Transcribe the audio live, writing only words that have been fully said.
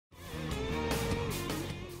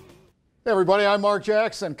Hey everybody, I'm Mark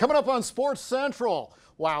Jackson. Coming up on Sports Central.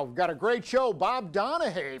 Wow, we've got a great show. Bob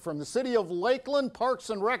Donahay from the City of Lakeland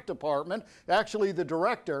Parks and Rec Department, actually the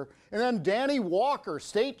director. And then Danny Walker,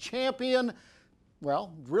 state champion,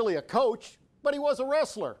 well, really a coach, but he was a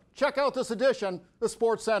wrestler. Check out this edition of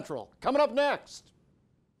Sports Central. Coming up next.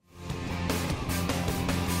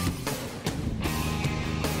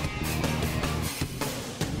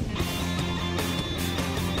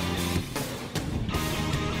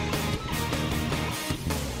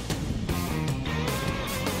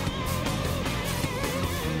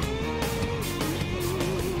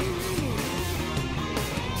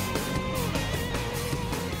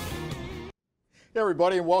 Hey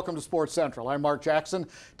everybody, and welcome to Sports Central. I'm Mark Jackson.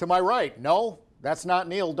 To my right, no, that's not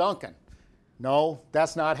Neil Duncan. No,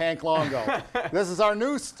 that's not Hank Longo. This is our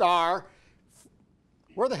new star.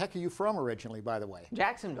 Where the heck are you from originally, by the way?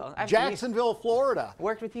 Jacksonville. Jacksonville, Florida.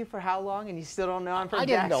 Worked with you for how long, and you still don't know I'm from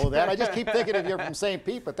Jacksonville? I didn't know that. I just keep thinking if you're from St.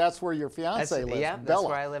 Pete, but that's where your fiance lives. Yeah, that's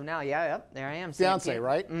where I live now. Yeah, yep, there I am. Fiance,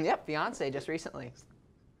 right? Yep, fiance, just recently.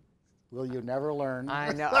 Will you never learn?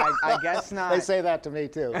 I know, I guess not. They say that to me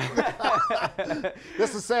too.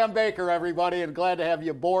 This is Sam Baker, everybody, and glad to have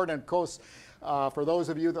you aboard. And of course, for those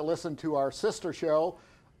of you that listen to our sister show,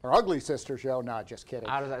 our ugly sister show, no, just kidding.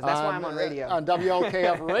 That's why I'm on radio. On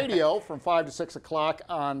WLKF Radio from 5 to 6 o'clock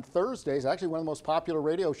on Thursdays, actually one of the most popular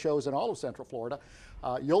radio shows in all of Central Florida.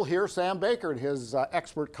 You'll hear Sam Baker and his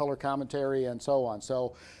expert color commentary and so on.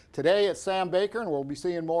 So today it's Sam Baker, and we'll be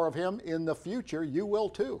seeing more of him in the future. You will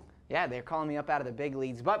too. Yeah, they're calling me up out of the big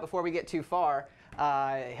leagues. But before we get too far,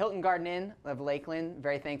 Hilton Garden Inn of Lakeland,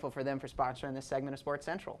 very thankful for them for sponsoring this segment of Sports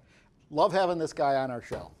Central. Love having this guy on our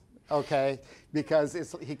show, okay?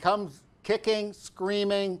 Because he comes kicking,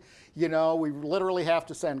 screaming. You know, we literally have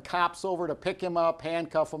to send cops over to pick him up,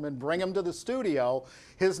 handcuff him, and bring him to the studio.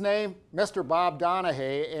 His name, Mr. Bob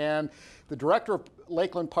Donahay, and the director of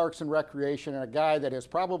Lakeland Parks and Recreation, and a guy that has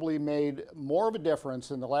probably made more of a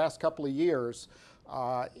difference in the last couple of years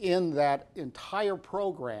in that entire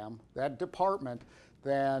program, that department,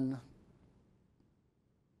 than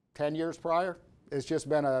 10 years prior. It's just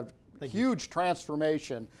been a huge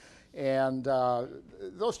transformation, and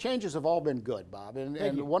those changes have all been good, Bob.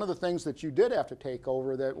 And one of the things that you did have to take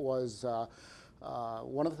over that was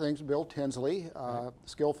one of the things Bill Tinsley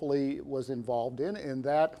skillfully was involved in, and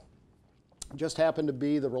that just happened to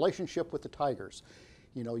be the relationship with the Tigers.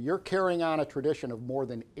 You know, you're carrying on a tradition of more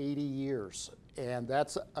than 80 years, and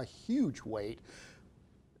that's a huge weight.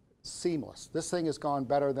 Seamless. This thing has gone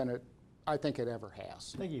better than I think it ever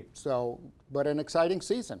has. Thank you. So, but an exciting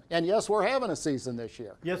season. And yes, we're having a season this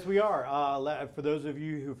year. Yes, we are. For those of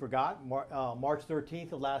you who forgot, March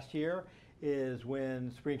 13th of last year is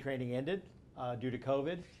when spring training ended due to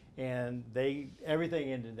COVID. And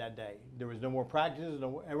everything ended that day. There was no more practices.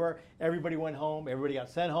 Everybody went home. Everybody got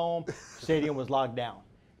sent home. Stadium was locked down,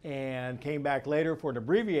 and came back later for an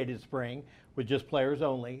abbreviated spring with just players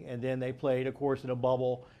only. And then they played, of course, in a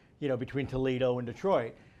bubble, you know, between Toledo and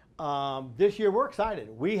Detroit. This year we're excited.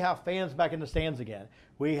 We have fans back in the stands again.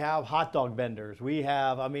 We have hot dog vendors. We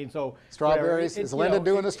have, strawberries. Is Linda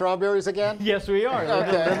doing the strawberries again? Yes, we are.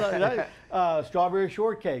 Okay. Strawberry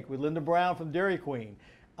shortcake with Linda Brown from Dairy Queen.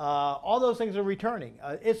 All those things are returning.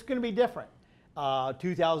 It's going to be different.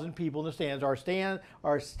 2,000 people in the stands.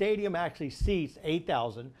 Our stadium actually seats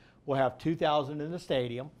 8,000. We'll have 2,000 in the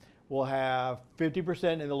stadium. We'll have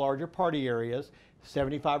 50% in the larger party areas,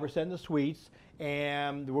 75% in the suites,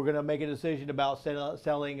 and we're going to make a decision about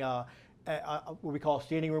selling what we call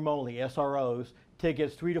standing room only, SROs,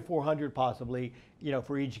 tickets, 300 to 400 possibly, you know,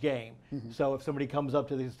 for each game. Mm-hmm. So if somebody comes up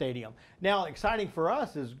to the stadium. Now, exciting for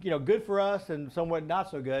us is, you know, good for us and somewhat not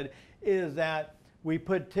so good, is that we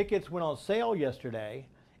tickets went on sale yesterday,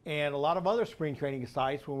 and a lot of other spring training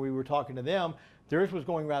sites, when we were talking to them, theirs was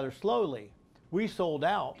going rather slowly. We sold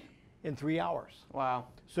out in 3 hours. Wow.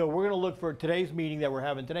 So we're going to look for today's meeting that we're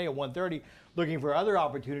having today at 1:30, looking for other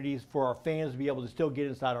opportunities for our fans to be able to still get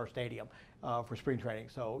inside our stadium for spring training.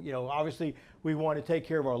 So, you know, obviously we want to take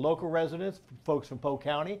care of our local residents, folks from Polk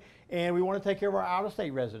County, and we want to take care of our out-of-state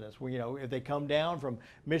residents. You know, if they come down from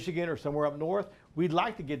Michigan or somewhere up north, we'd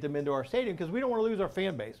like to get them into our stadium because we don't want to lose our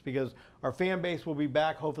fan base, because our fan base will be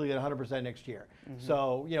back hopefully at 100% next year. Mm-hmm.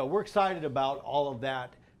 So, you know, we're excited about all of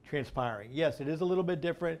that transpiring. Yes, it is a little bit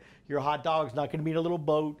different. Your hot dog's not going to be in a little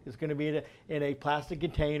boat. It's going to be in a plastic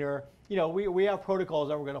container. You know, we have protocols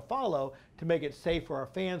that we're going to follow to make it safe for our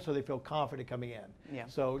fans so they feel confident coming in. Yeah.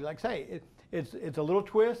 So, like I say, it's a little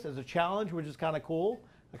twist. It's a challenge, which is kind of cool.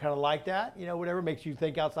 I kind of like that. You know, whatever makes you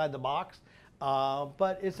think outside the box.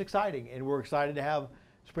 But it's exciting, and we're excited to have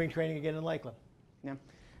spring training again in Lakeland. Yeah.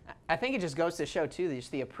 I think it just goes to show, too,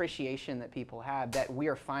 just the appreciation that people have that we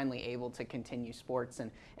are finally able to continue sports.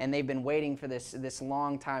 And they've been waiting for this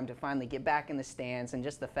long time to finally get back in the stands. And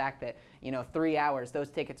just the fact that, 3 hours, those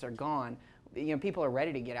tickets are gone. People are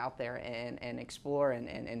ready to get out there and explore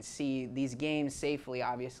and see these games safely,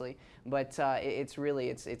 obviously. But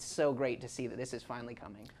it's so great to see that this is finally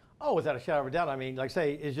coming. Oh, without a shadow of a doubt. I mean, like I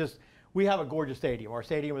say, it's just, we have a gorgeous stadium. Our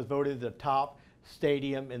stadium was voted the top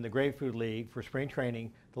stadium in the Grapefruit League for spring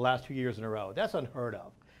training the last 2 years in a row. That's unheard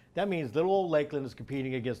of. That means little old Lakeland is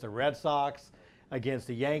competing against the Red Sox, against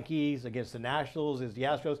the Yankees, against the Nationals, against the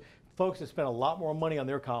Astros. Folks that spent a lot more money on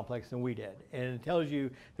their complex than we did. And it tells you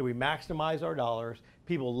that we maximize our dollars.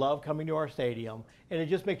 People love coming to our stadium, and it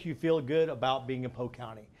just makes you feel good about being in Polk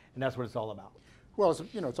County. And that's what it's all about. Well,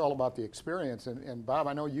 it's all about the experience. And Bob,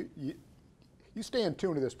 I know you stay in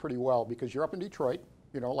tune to this pretty well because you're up in Detroit,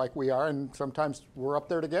 like we are, and sometimes we're up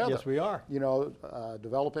there together. Yes, we are.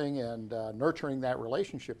 Developing and nurturing that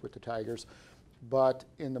relationship with the Tigers. But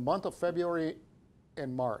in the month of February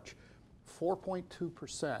and March,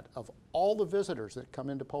 4.2% of all the visitors that come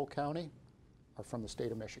into Polk County are from the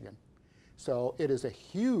state of Michigan. So it is a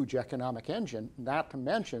huge economic engine, not to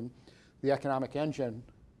mention the economic engine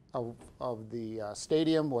of the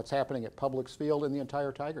stadium, what's happening at Publix Field, and the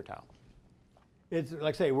entire Tiger Town. It's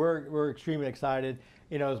like I say, we're extremely excited.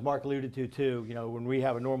 As Mark alluded to too, when we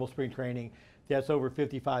have a normal spring training, that's over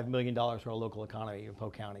 $55 million for our local economy in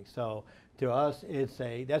Polk County. So to us,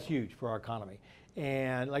 that's huge for our economy.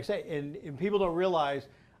 And like I say, and people don't realize,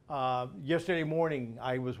 yesterday morning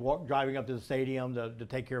I was driving up to the stadium to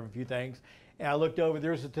take care of a few things, and I looked over,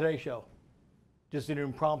 there's the Today Show. Just an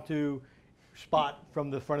impromptu spot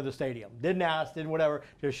from the front of the stadium. Didn't ask, didn't whatever,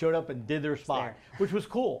 just showed up and did their spot, which was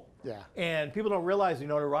cool. Yeah. And people don't realize the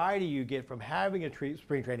notoriety you get from having a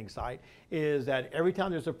spring training site is that every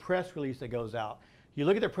time there's a press release that goes out, you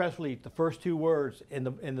look at the press release, the first two words in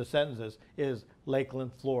the sentences is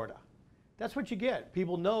Lakeland, Florida. That's what you get.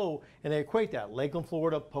 People know, and they equate that. Lakeland,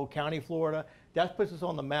 Florida, Polk County, Florida. That puts us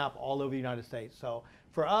on the map all over the United States. So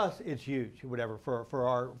for us, it's huge, whatever, for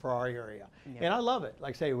our area. Yep. And I love it.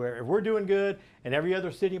 Like I say, if we're doing good and every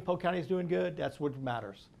other city in Polk County is doing good, that's what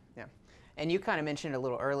matters. Yeah. And you kind of mentioned a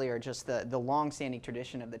little earlier just the long-standing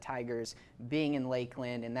tradition of the Tigers being in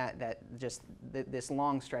Lakeland and this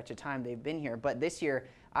long stretch of time they've been here. But this year,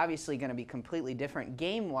 obviously going to be completely different.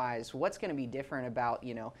 Game-wise, what's going to be different about,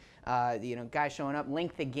 guys showing up,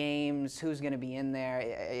 length of games, who's going to be in there?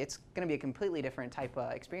 It's going to be a completely different type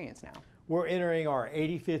of experience now. We're entering our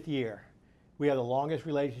 85th year. We have the longest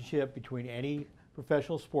relationship between any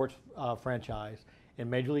professional sports franchise in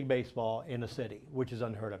Major League Baseball in the city, which is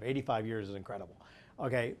unheard of. 85 years is incredible.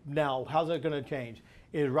 Okay, now how's that going to change?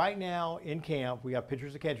 Is right now in camp, we have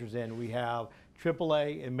pitchers and catchers in. We have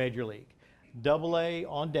AAA and Major League. AA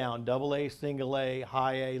on down, AA, single A,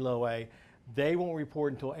 high A, low A, they won't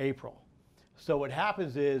report until April. So what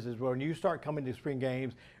happens is when you start coming to spring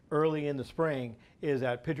games early in the spring, is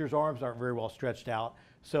that pitchers' arms aren't very well stretched out.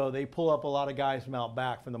 So they pull up a lot of guys from out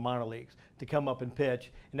back from the minor leagues to come up and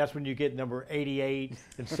pitch. And that's when you get number 88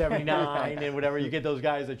 and 79 and whatever. You get those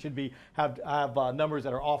guys that should have numbers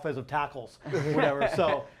that are offensive tackles, whatever.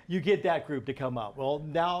 So you get that group to come up. Well,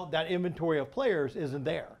 now that inventory of players isn't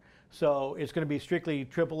there. So it's going to be strictly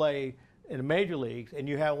AAA in the major leagues, and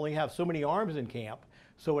you only have so many arms in camp.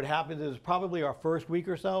 So what happens is probably our first week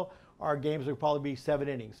or so, our games will probably be 7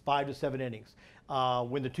 innings, 5 to 7 innings.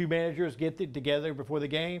 When the two managers get together before the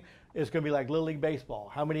game, it's going to be like Little League Baseball.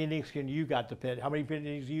 How many innings can you got to pitch? How many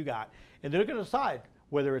innings you got? And they're going to decide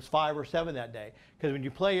whether it's 5 or 7 that day. Because when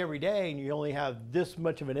you play every day and you only have this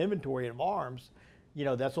much of an inventory of arms,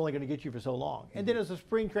 that's only going to get you for so long. And then as the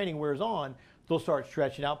spring training wears on, they'll start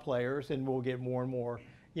stretching out players, and we'll get more and more,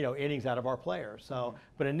 innings out of our players. So,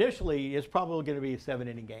 but initially, it's probably going to be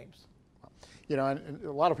 7-inning games. And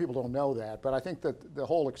a lot of people don't know that, but I think that the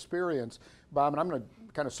whole experience, Bob, and I'm going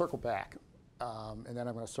to kind of circle back, and then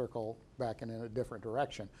I'm going to circle back in a different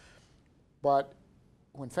direction. But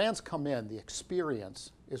when fans come in, the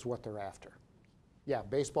experience is what they're after. Yeah,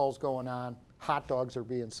 baseball's going on, hot dogs are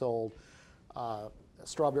being sold,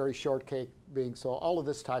 strawberry shortcake being sold, all of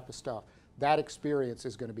this type of stuff. That experience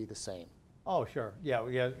is going to be the same. Oh, sure. Yeah.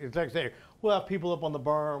 It's like I say, we'll have people up on the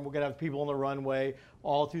berm. We're going to have people on the runway,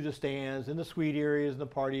 all through the stands, in the suite areas, and the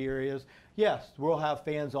party areas. Yes, we'll have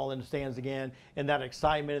fans all in the stands again, and that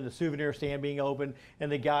excitement and the souvenir stand being open,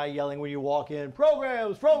 and the guy yelling when you walk in,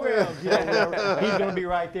 programs, whatever. He's going to be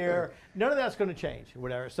right there. None of that's going to change,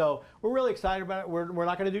 whatever. So we're really excited about it. We're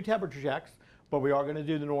not going to do temperature checks, but we are going to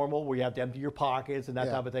do the normal where you have to empty your pockets and that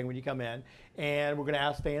type of thing when you come in. And we're going to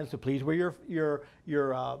ask fans to please wear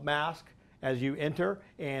your mask as you enter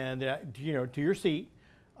and to your seat.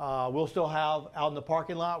 We'll still have out in the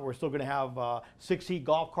parking lot, we're still going to have 6-seat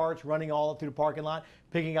golf carts running all through the parking lot,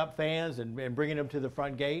 picking up fans and bringing them to the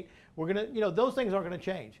front gate. We're going to, those things aren't going to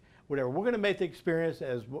change. Whatever, we're going to make the experience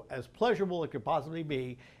as pleasurable as it could possibly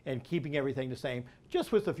be and keeping everything the same,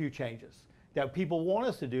 just with a few changes that people want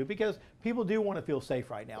us to do, because people do want to feel safe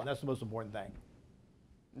right now, and that's the most important thing.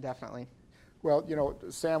 Definitely. Well,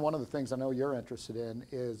 Sam, one of the things I know you're interested in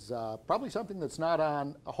is probably something that's not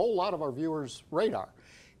on a whole lot of our viewers' radar.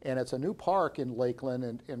 And it's a new park in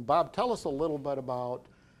Lakeland. And Bob, tell us a little bit about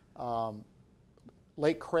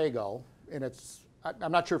Lake Crago. And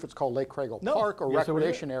I'm not sure if it's called Lake Crago Park or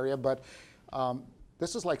recreation area, but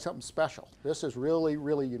this is like something special. This is really,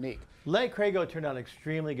 really unique. Lake Crago turned out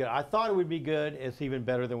extremely good. I thought it would be good. It's even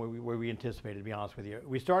better than what we anticipated, to be honest with you.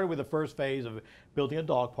 We started with the first phase of building a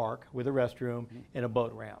dog park with a restroom and a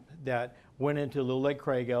boat ramp that went into Little Lake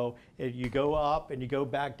Crago. You go up and you go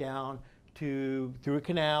back down through a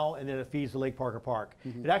canal, and then it feeds the Lake Parker Park.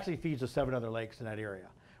 It actually feeds the 7 other lakes in that area,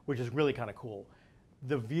 which is really kind of cool.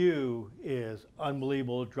 The view is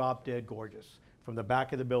unbelievable, drop dead gorgeous. From the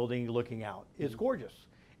back of the building looking out. It's gorgeous.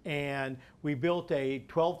 And we built a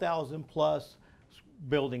 12,000 plus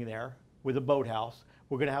building there with a boathouse.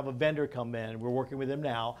 We're going to have a vendor come in. We're working with them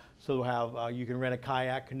now. So we'll have, you can rent a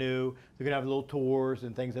kayak, canoe. They're going to have little tours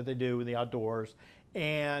and things that they do in the outdoors.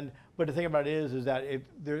 But the thing about it is that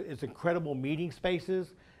it's incredible meeting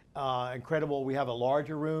spaces. Incredible. We have a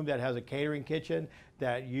larger room that has a catering kitchen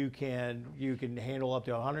that you can handle up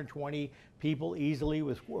to 120 people easily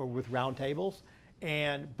with round tables.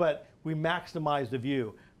 But we maximize the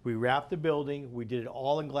view. We wrapped the building. We did it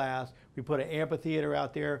all in glass. We put an amphitheater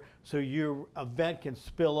out there so your event can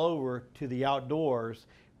spill over to the outdoors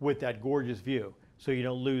with that gorgeous view, so you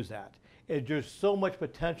don't lose that. There's so much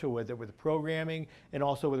potential with it, with the programming and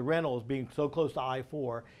also with rentals being so close to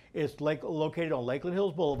I-4. It's located on Lakeland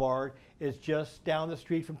Hills Boulevard. It's just down the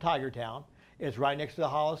street from Tigertown. It's right next to the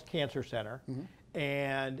Hollis Cancer Center.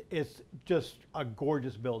 And it's just a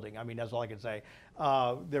gorgeous building. I mean, that's all I can say.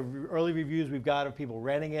 The early reviews we've got of people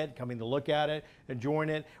renting it, coming to look at it, enjoying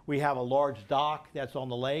it. We have a large dock that's on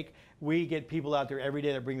the lake. We get people out there every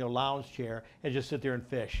day that bring their lounge chair and just sit there and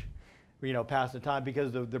fish, pass the time,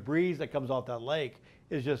 because the breeze that comes off that lake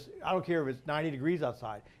is just, I don't care if it's 90 degrees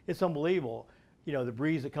outside. It's unbelievable. The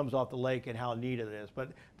breeze that comes off the lake and how neat it is. But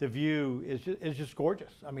the view is just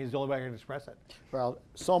gorgeous. I mean, it's the only way I can express it. Well,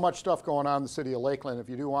 so much stuff going on in the city of Lakeland. If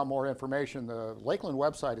you do want more information, the Lakeland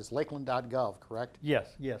website is lakeland.gov, correct?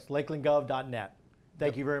 Yes, lakelandgov.net.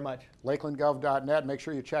 Thank you very much. lakelandgov.net. Make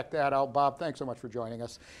sure you check that out. Bob, thanks so much for joining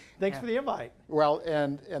us. Thanks for the invite. Well,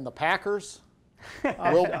 and the Packers, the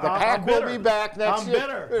Pack will be back next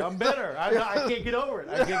year. I'm bitter. I can't get over it.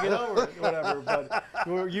 Whatever.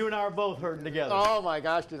 But you and I are both hurting together. Oh my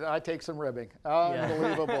gosh, did I take some ribbing?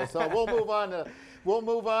 Unbelievable. Yeah. So we'll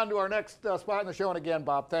move on to our next spot in the show. And again,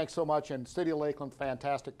 Bob, thanks so much. And City of Lakeland,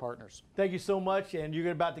 fantastic partners. Thank you so much. And you're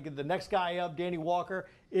about to get the next guy up. Danny Walker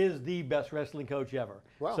is the best wrestling coach ever.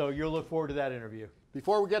 Wow. So you'll look forward to that interview.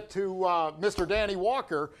 Before we get to Mr. Danny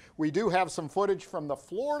Walker, we do have some footage from the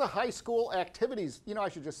Florida High School Activities. I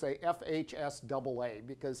should just say FHSAA,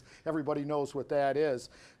 because everybody knows what that is.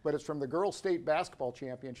 But it's from the Girls State Basketball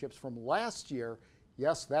Championships from last year.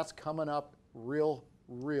 Yes, that's coming up real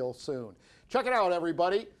soon. Check it out,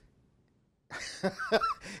 everybody.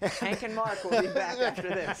 Hank and Mark will be back after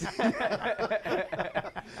this.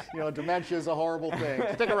 Dementia is a horrible thing.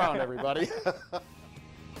 Stick around, everybody.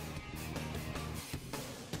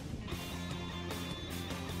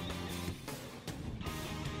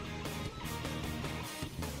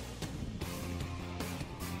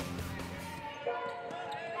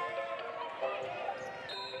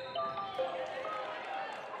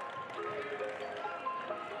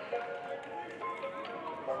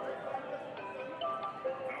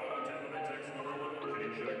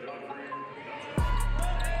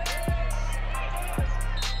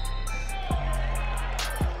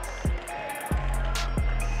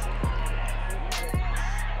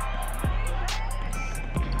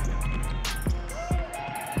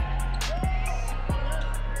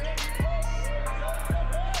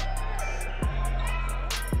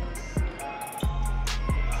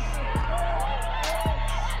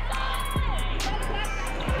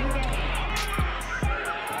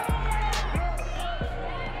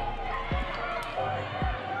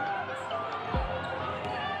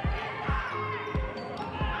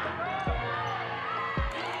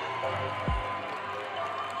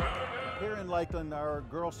 Lakeland, our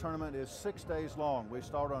girls tournament is 6 days long. We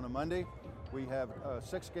start on a Monday. We have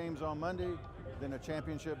 6 games on Monday, then a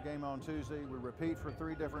championship game on Tuesday. We repeat for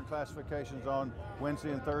 3 different classifications on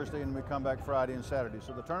Wednesday and Thursday, and we come back Friday and Saturday.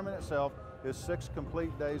 So the tournament itself is 6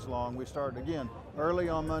 complete days long. We start again early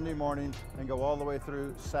on Monday morning and go all the way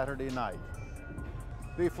through Saturday night.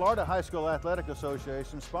 The Florida High School Athletic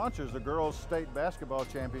Association sponsors the Girls State Basketball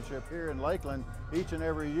Championship here in Lakeland each and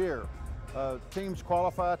every year. Teams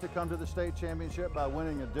qualify to come to the state championship by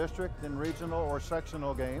winning a district, then regional or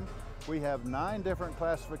sectional game. We have 9 different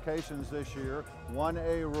classifications this year,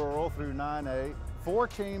 1A rural through 9A, 4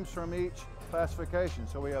 teams from each classification.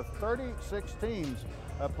 So we have 36 teams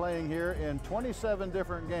playing here in 27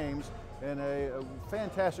 different games in a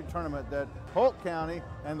fantastic tournament that Polk County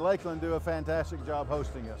and Lakeland do a fantastic job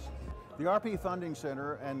hosting us. The RP Funding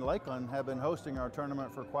Center and Lakeland have been hosting our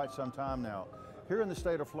tournament for quite some time now. Here in the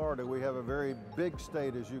state of Florida, we have a very big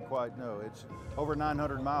state, as you quite know. It's over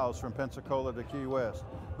 900 miles from Pensacola to Key West.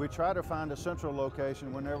 We try to find a central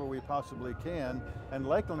location whenever we possibly can, and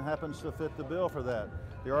Lakeland happens to fit the bill for that.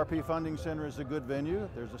 The RP Funding Center is a good venue.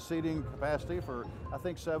 There's a seating capacity for, I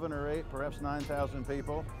think, 7 or 8, perhaps 9,000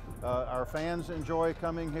 people. Our fans enjoy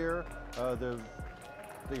coming here. The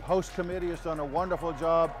host committee has done a wonderful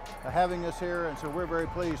job having us here, and so we're very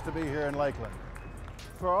pleased to be here in Lakeland.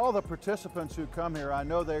 For all the participants who come here, I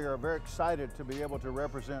know they are very excited to be able to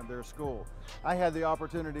represent their school. I had the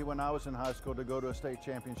opportunity when I was in high school to go to a state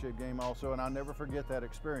championship game also, and I'll never forget that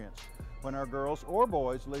experience. When our girls or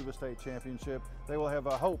boys leave a state championship, they will have,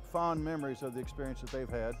 I hope, fond memories of the experience that they've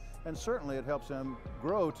had, and certainly it helps them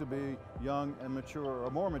grow to be young and mature,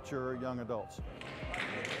 or more mature young adults.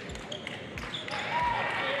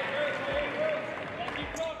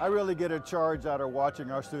 I really get a charge out of watching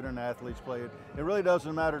our student athletes play. It really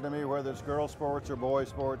doesn't matter to me whether it's girls sports or boys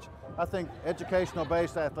sports. I think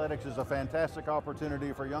educational-based athletics is a fantastic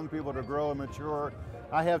opportunity for young people to grow and mature.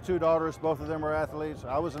 I have 2 daughters, both of them are athletes.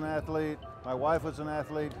 I was an athlete, my wife was an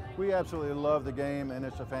athlete. We absolutely love the game, and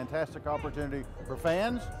it's a fantastic opportunity for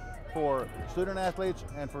fans, for student athletes,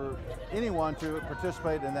 and for anyone to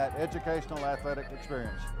participate in that educational athletic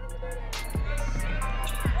experience.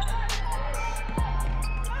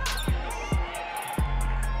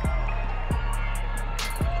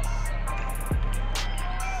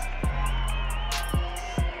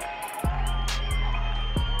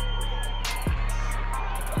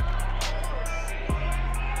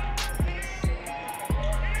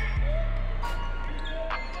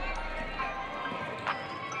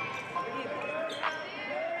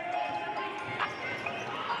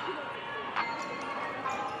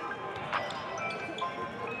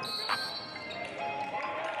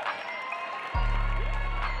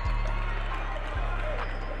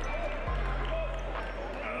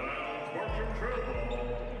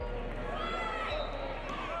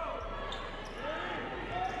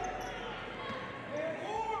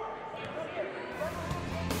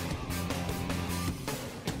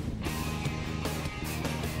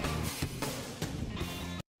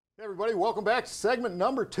 Hey everybody, welcome back to segment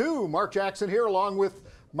number 2. Mark Jackson here along with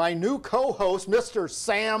my new co-host, Mr.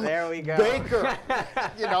 Sam Baker.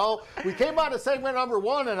 You know, we came out of segment number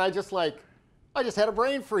 1 and I just had a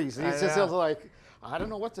brain freeze. And it's just like, I don't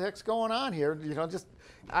know what the heck's going on here. You know, just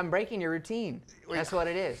I'm breaking your routine. That's what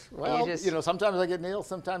it is. Well, you know, sometimes I get Neil,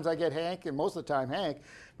 sometimes I get Hank, and most of the time Hank.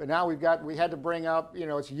 But now we had to bring up, you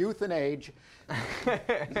know, it's youth and age.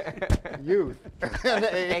 Youth. And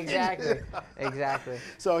age. Exactly.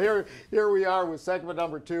 So here we are with segment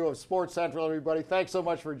number 2 of Sports Central, everybody. Thanks so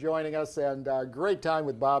much for joining us, and great time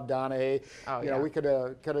with Bob Donahay. Oh, you know, we could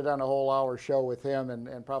have done a whole hour show with him,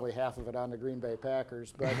 and probably half of it on the Green Bay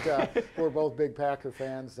Packers. But we're both big Packer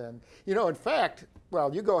fans, and you know, in fact,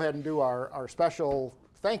 well, you go ahead and do our special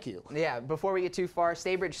thank you. Yeah, before we get too far,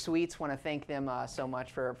 Staybridge Suites want to thank them so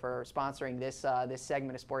much for sponsoring this this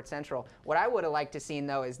segment of Sports Central. What I would have liked to seen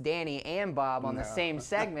though is Danny and Bob on the same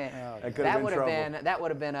segment. That would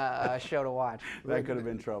have been a show to watch. That could have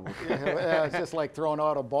been trouble. Yeah, it's just like throwing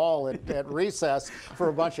out a ball at recess for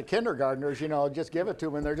a bunch of kindergartners. You know, just give it to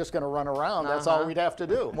them and they're just going to run around. That's all we'd have to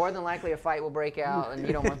do. More than likely a fight will break out, and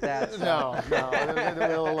you don't want that. So.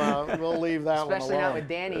 No, we'll leave that one alone. Especially not with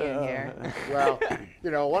Danny in here. Well,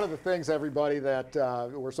 you know, one of the things, everybody, that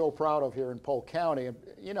we're so proud of here in Polk County,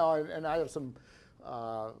 you know, and I have some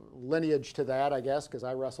lineage to that, I guess, because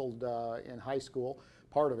I wrestled in high school,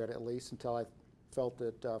 part of it at least, until I felt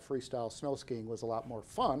that freestyle snow skiing was a lot more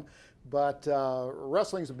fun. But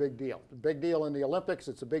wrestling's a big deal. A big deal in the Olympics.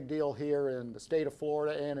 It's a big deal here in the state of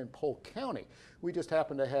Florida and in Polk County. We just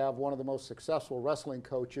happen to have one of the most successful wrestling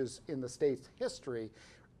coaches in the state's history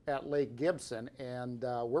at Lake Gibson, and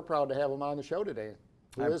we're proud to have him on the show today.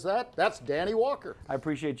 Who is that? That's Danny Walker. I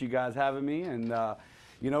appreciate you guys having me, and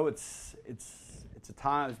you know, it's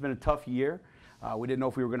It's been a tough year. We didn't know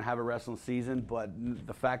if we were going to have a wrestling season, but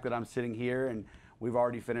the fact that I'm sitting here and we've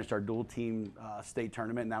already finished our dual team state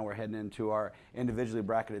tournament. Now we're heading into our individually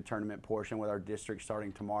bracketed tournament portion with our district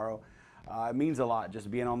starting tomorrow. It means a lot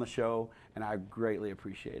just being on the show, and I greatly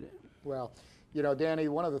appreciate it. Well, you know, Danny,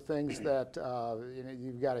 one of the things that you know,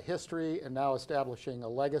 you've got a history and now establishing a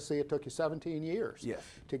legacy. It took you 17 years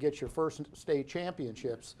to get your first state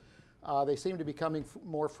championships. They seem to be coming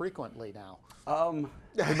more frequently now.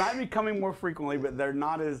 They might be coming more frequently, but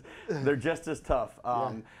they're just as tough.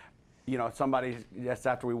 You know, somebody, just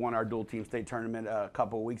after we won our dual team state tournament a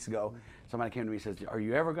couple of weeks ago, somebody came to me and says, "Are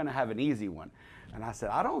you ever going to have an easy one?" And I said,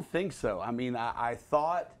 "I don't think so." I mean, I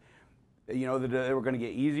thought, you know, that they were going to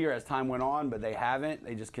get easier as time went on, but they haven't.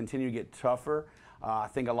 They just continue to get tougher. I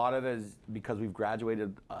think a lot of it is because we've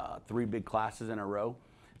graduated 3 big classes in a row.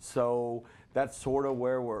 So that's sort of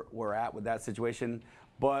where we're at with that situation.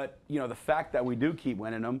 But, you know, the fact that we do keep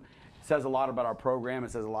winning them says a lot about our program. It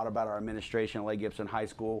says a lot about our administration at Lake Gibson High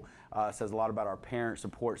School. It says a lot about our parent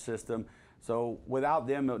support system. So without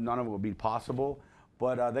them, none of it would be possible.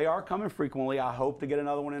 But they are coming frequently. I hope to get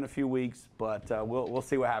another one in a few weeks, but we'll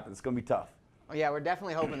see what happens. It's going to be tough. Well, yeah, we're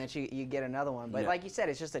definitely hoping that you get another one. But like you said,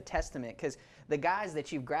 it's just a testament because the guys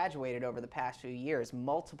that you've graduated over the past few years,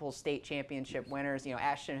 multiple state championship winners, you know,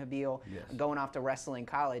 Ashton Habeel going off to wrestling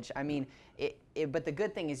college. I mean, but the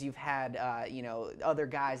good thing is you've had, you know, other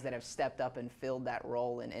guys that have stepped up and filled that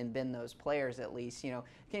role and been those players at least. You know,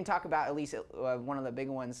 can you talk about at least one of the big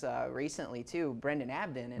ones recently too, Brendan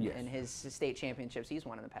Abden and his state championships he's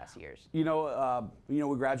won in the past years? You know,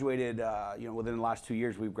 we graduated, you know, within the last 2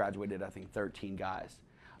 years, we've graduated, I think, 13 guys.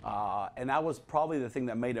 And that was probably the thing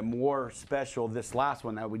that made it more special this last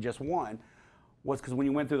one that we just won, was because when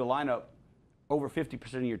you went through the lineup, over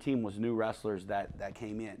 50% of your team was new wrestlers that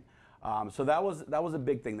came in. So that was a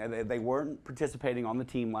big thing. They weren't participating on the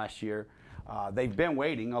team last year. They've been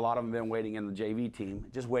waiting. A lot of them have been waiting in the JV team,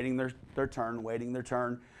 just waiting their turn, waiting their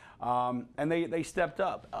turn. And they stepped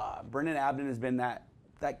up. Brendan Abden has been that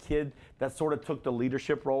kid that sort of took the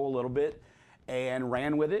leadership role a little bit and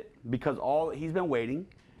ran with it because he's been waiting.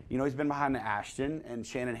 You know, he's been behind Ashton and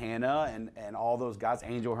Shannon Hanna and all those guys,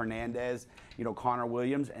 Angel Hernandez, you know, Connor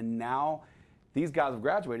Williams, and now these guys have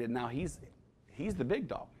graduated. Now he's the big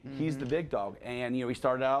dog. He's the big dog. And, you know, he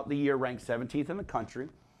started out the year ranked 17th in the country.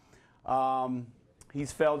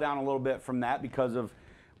 He's fell down a little bit from that because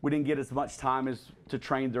we didn't get as much time to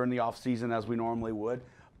train during the off season as we normally would.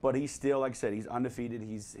 But he's still, like I said, he's undefeated.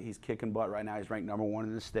 He's kicking butt right now. He's ranked #1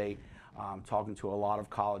 in the state, talking to a lot of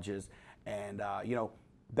colleges. And, you know,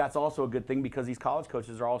 that's also a good thing because these college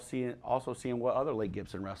coaches are also seeing what other Lake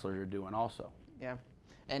Gibson wrestlers are doing also. Yeah.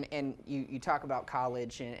 And you talk about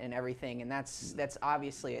college and everything, and that's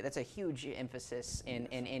obviously a huge emphasis in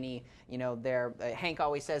any, you know, Hank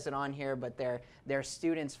always says it on here, but they're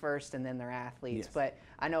students first and then they're athletes. But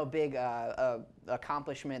I know a big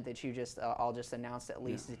accomplishment that you all just announced at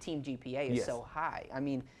least, the team GPA is so high. I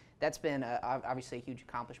mean, that's been obviously a huge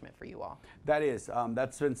accomplishment for you all. That is.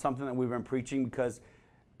 That's been something that we've been preaching because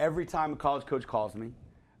every time a college coach calls me,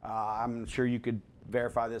 I'm sure you could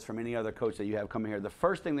verify this from any other coach that you have coming here, the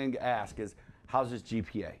first thing they ask is, how's his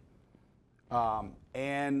GPA?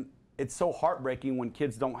 And it's so heartbreaking when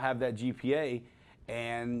kids don't have that GPA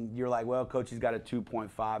and you're like, well, coach, he's got a 2.5,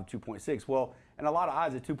 2.6. Well, in a lot of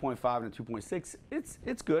eyes, a 2.5 and a 2.6,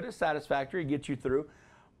 it's good, it's satisfactory, it gets you through,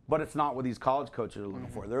 but it's not what these college coaches are looking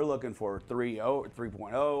for. They're looking for 3.0,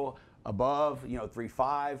 3.0, above, you know,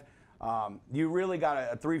 3.5. You really got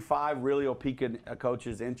a 3.5 really will pique a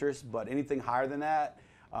coach's interest, but anything higher than that,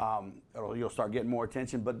 you'll start getting more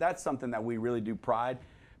attention. But that's something that we really do pride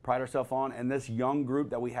ourselves on. And this young group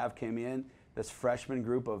that we have came in, this freshman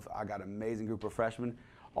group I got an amazing group of freshmen,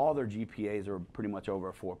 all their GPAs are pretty much over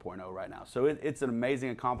a 4.0 right now. So it's an amazing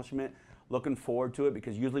accomplishment. Looking forward to it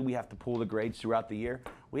because usually we have to pull the grades throughout the year.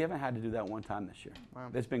 We haven't had to do that one time this year. Wow.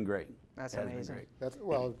 It's been great. That's amazing. Great. That's,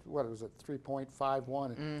 well, what was it,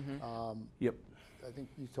 3.51? Yep. I think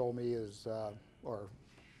you told me is, or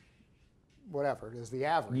whatever, is the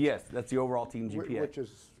average. Yes, that's the overall team GPA. Which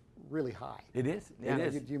is really high. It is. Yeah.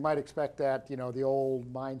 It is. You might expect that, you know, the old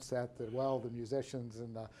mindset that, well, the musicians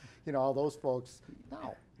and, you know, all those folks.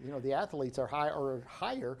 No, you know, the athletes are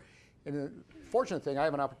higher. And the fortunate thing, I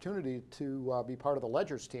have an opportunity to be part of the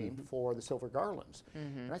Ledgers team for the Silver Garlands.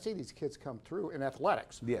 And I see these kids come through in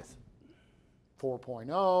athletics. Yes.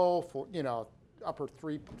 4.0, you know, upper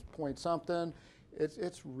 3 point something.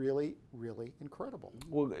 It's really, really incredible.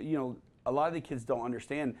 Well, you know, a lot of the kids don't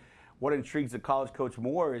understand what intrigues the college coach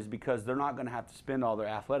more is because they're not going to have to spend all their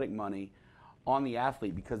athletic money on the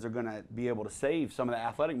athlete, because they're going to be able to save some of the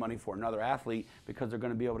athletic money for another athlete, because they're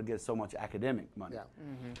going to be able to get so much academic money.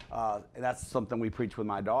 Yeah. And that's something we preach with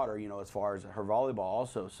my daughter, you know, as far as her volleyball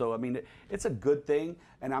also. So I mean, it's a good thing,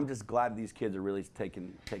 and I'm just glad these kids are really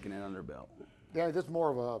taking it under their belt. Yeah, this is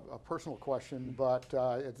more of a personal question, but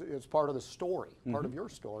it's part of the story, part of your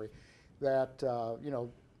story, that you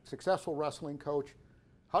know, successful wrestling coach.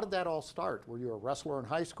 How did that all start? Were you a wrestler in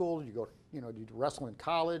high school? Did you go, you know, did you wrestle in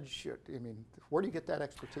college? I mean, where do you get that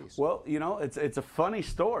expertise? Well, you know, it's a funny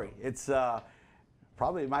story. It's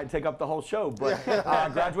probably might take up the whole show, but I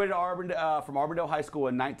graduated from Auburndale High School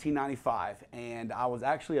in 1995, and I was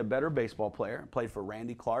actually a better baseball player. Played for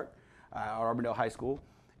Randy Clark at Auburndale High School,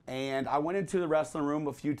 and I went into the wrestling room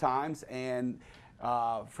a few times, and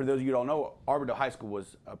for those of you who don't know, Auburndale High School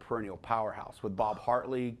was a perennial powerhouse with Bob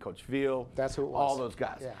Hartley, Coach Veal. That's who it was. All those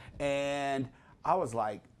guys. Yeah. And I was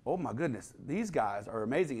like, oh my goodness, these guys are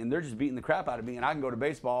amazing, and they're just beating the crap out of me, and I can go to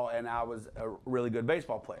baseball, and I was a really good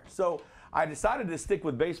baseball player. So I decided to stick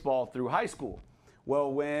with baseball through high school.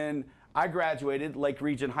 Well, when I graduated, Lake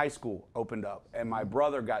Region High School opened up, and my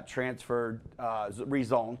brother got transferred,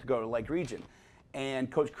 rezoned to go to Lake Region.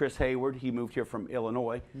 And Coach Chris Hayward, he moved here from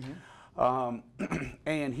Illinois,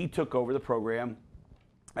 and he took over the program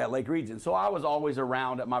at Lake Region. So I was always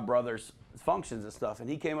around at my brother's functions and stuff, and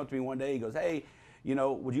he came up to me one day, he goes, hey, you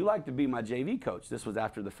know, would you like to be my JV coach? This was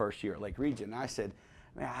after the first year at Lake Region. And I said,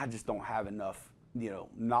 man, I just don't have enough, you know,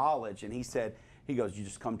 knowledge. And he said, he goes, you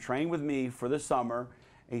just come train with me for the summer.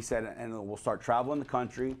 And he said, and we'll start traveling the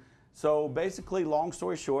country. So basically, long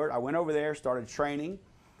story short, I went over there, started training.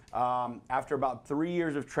 After about 3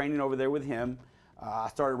 years of training over there with him, I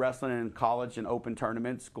started wrestling in college and open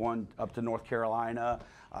tournaments, going up to North Carolina,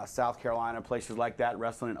 South Carolina, places like that,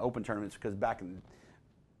 wrestling in open tournaments, because back in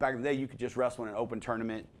the day, you could just wrestle in an open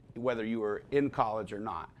tournament whether you were in college or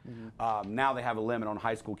not. Now they have a limit on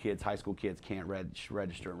high school kids. High school kids can't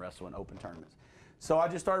register and wrestle in open tournaments. So I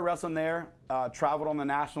just started wrestling there, traveled on the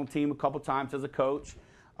national team a couple times as a coach.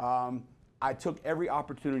 I took every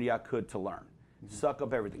opportunity I could to learn. Suck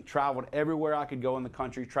up everything. Traveled everywhere I could go in the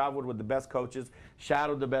country, traveled with the best coaches,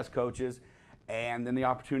 shadowed the best coaches, and then the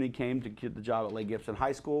opportunity came to get the job at Lake Gibson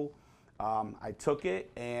High School. I took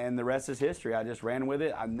it, and the rest is history. I just ran with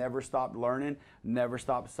it. I never stopped learning, never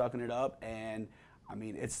stopped sucking it up, and I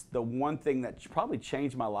mean, it's the one thing that probably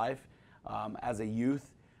changed my life as a youth,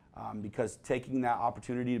 because taking that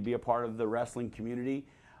opportunity to be a part of the wrestling community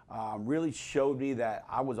really showed me that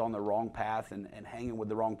I was on the wrong path, and hanging with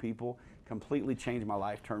the wrong people completely changed my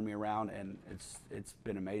life, turned me around, and it's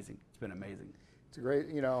been amazing. It's been amazing. It's a great,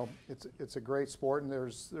 you know, it's a great sport, and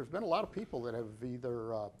there's been a lot of people that have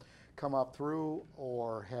either come up through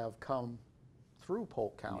or have come through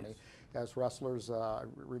Polk County as wrestlers.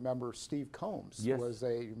 Remember Steve Combs was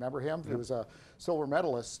a, remember him? He was a silver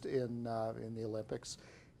medalist in the Olympics,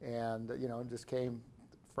 and you know, just came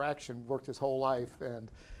fraction, worked his whole life, and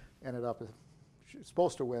ended up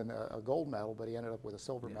supposed to win a gold medal, but he ended up with a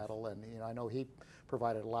silver medal. And you know, I know he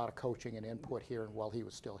provided a lot of coaching and input here while he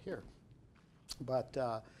was still here. But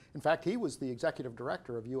in fact, he was the executive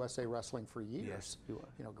director of USA Wrestling for years. Yes, he was.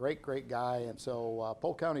 You know, great guy. And so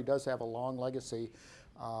Polk County does have a long legacy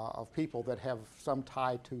of people that have some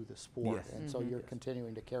tie to the sport. Yes. And so you're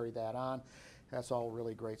continuing to carry that on. That's all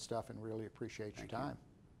really great stuff, and really appreciate your time.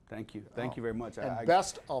 Thank you. Thank you very much. And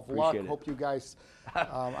best of luck. it. Hope you guys,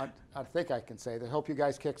 I think I can say that, hope you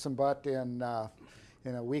guys kick some butt in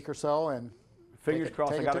a week or so. And fingers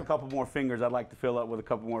crossed, I got a couple more fingers I'd like to fill up with a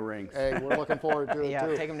couple more rings. Hey, we're looking forward to it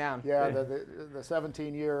too. Take them down. Yeah, the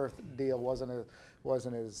 17-year deal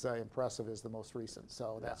wasn't as impressive as the most recent,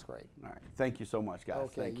 so that's great. All right. Thank you so much, guys.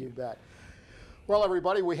 Okay, Thank you bet. Well,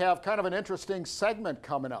 everybody, we have kind of an interesting segment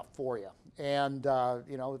coming up for you. And,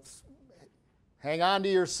 you know, hang on to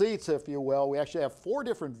your seats, if you will. We actually have 4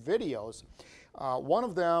 different videos. One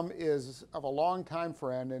of them is of a longtime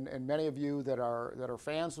friend, and many of you that are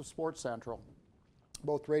fans of Sports Central,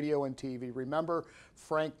 both radio and TV, remember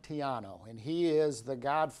Frank Tiano, and he is the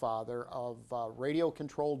godfather of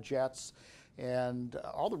radio-controlled jets and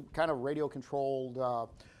all the kind of radio-controlled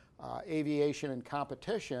aviation and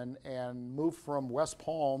competition, and moved from West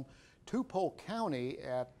Palm to Polk County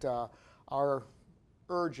at our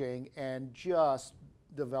urging, and just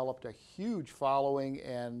developed a huge following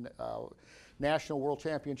and national world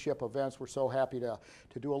championship events. We're so happy to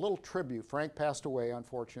do a little tribute. Frank passed away,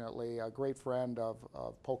 unfortunately, a great friend of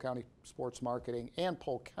Polk County sports marketing and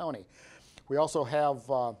Polk County. We also have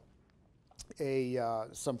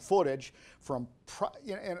some footage from,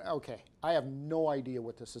 okay, I have no idea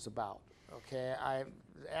what this is about, okay? I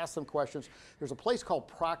asked some questions. There's a place called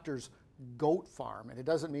Proctor's goat farm, and it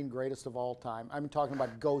doesn't mean greatest of all time. I'm talking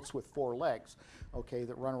about goats with 4 legs, okay,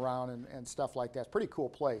 that run around and stuff like that. It's a pretty cool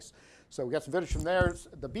place. So we got some vintage from there,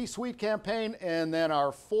 the Be Sweet campaign, and then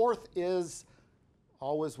our 4th is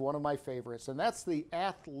always one of my favorites, and that's the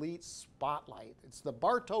Athlete Spotlight. It's the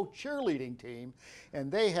Bartow cheerleading team,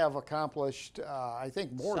 and they have accomplished, I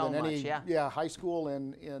think, more so than any much, high school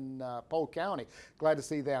in Polk County. Glad to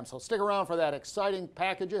see them. So stick around for that exciting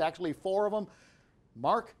package. Actually, 4 of them.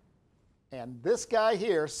 Mark and this guy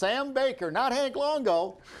here, Sam Baker, not Hank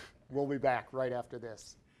Longo. We'll be back right after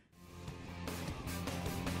this.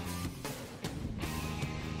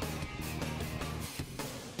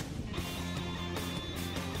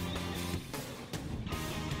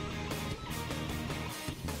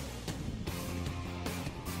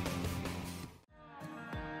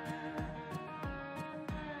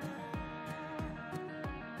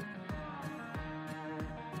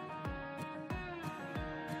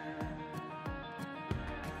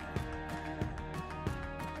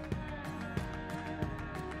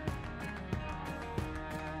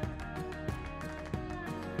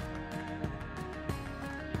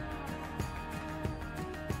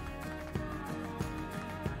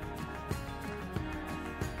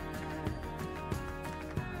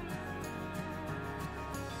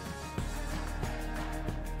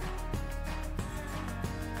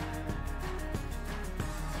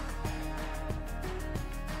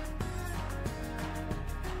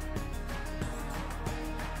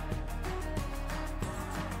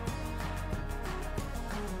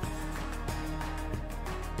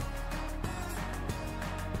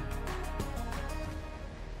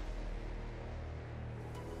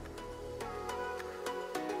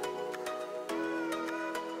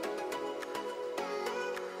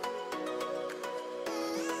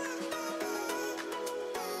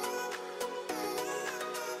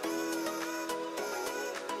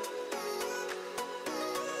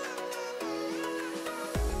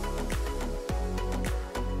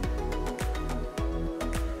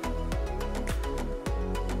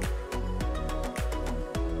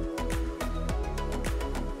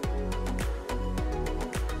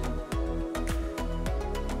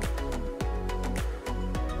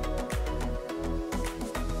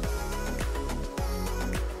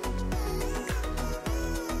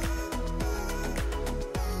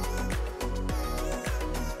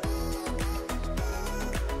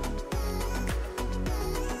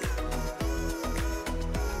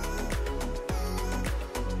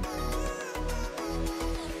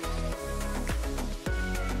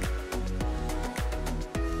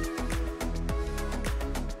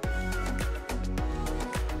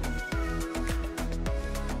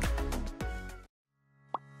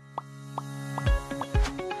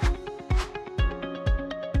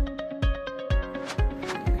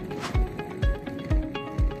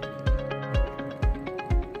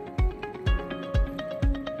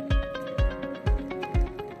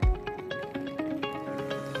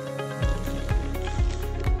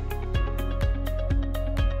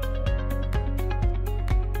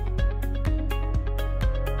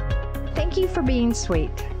 Thank you for being sweet.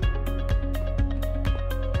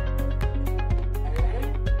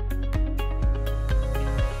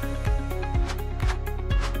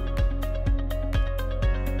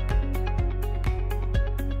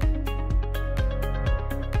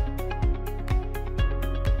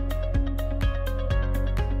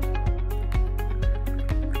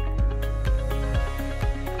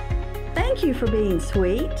 Thank you for being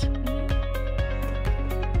sweet.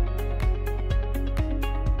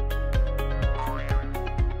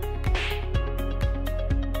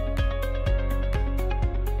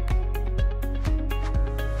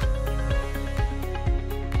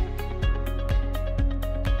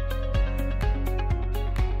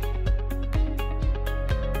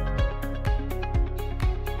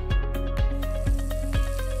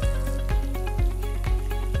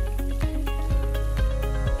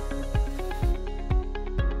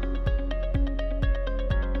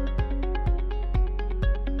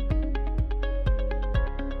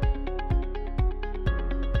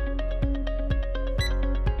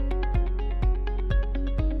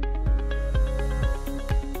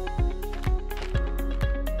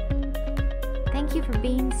 Thank you for being sweet. Thank you for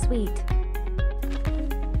being sweet.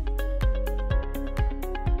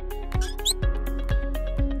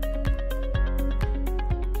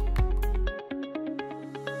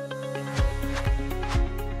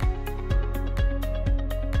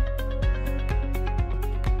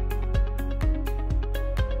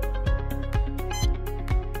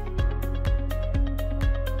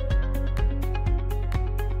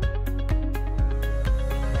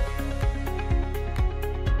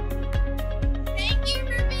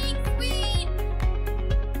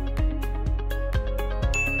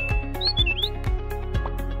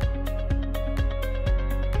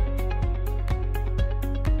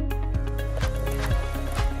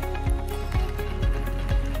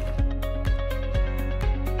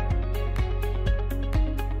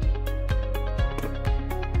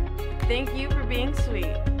 Thank you for being sweet.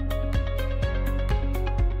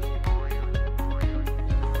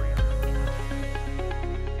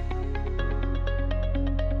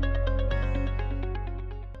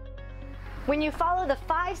 When you follow the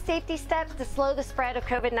 5 safety steps to slow the spread of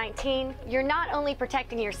COVID-19, you're not only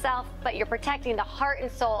protecting yourself, but you're protecting the heart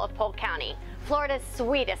and soul of Polk County, Florida's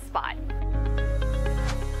sweetest spot.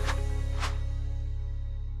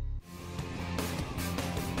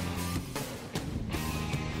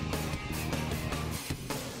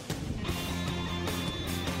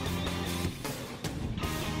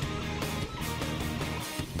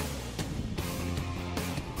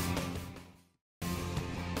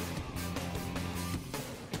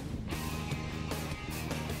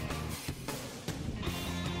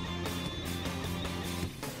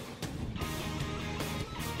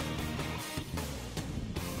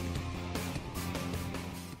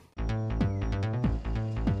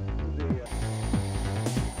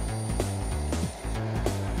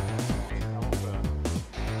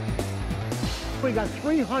 We got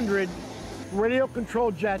 300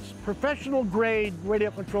 radio-controlled jets, professional-grade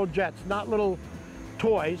radio-controlled jets, not little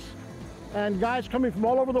toys. And guys coming from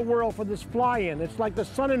all over the world for this fly-in. It's like the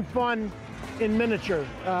Sun and Fun in miniature.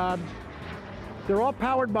 They're all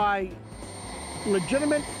powered by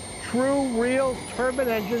legitimate, true, real turbine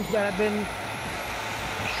engines that have been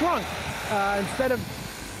shrunk. Instead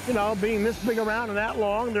of, you know, being this big around and that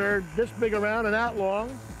long, they're this big around and that long.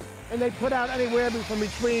 And they put out anywhere from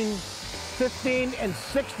between 15 and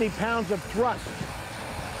 60 pounds of thrust.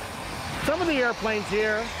 Some of the airplanes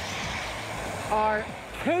here are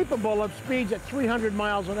capable of speeds at 300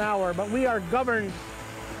 miles an hour, but we are governed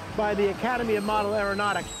by the Academy of Model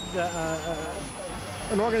Aeronautics,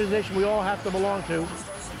 an organization we all have to belong to.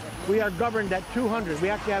 We are governed at 200. We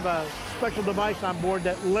actually have a special device on board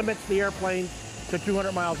that limits the airplane to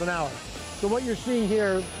 200 miles an hour. So what you're seeing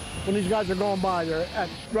here, when these guys are going by, they're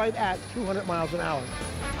right at 200 miles an hour.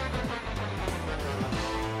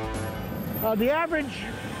 The average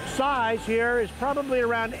size here is probably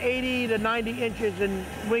around 80 to 90 inches in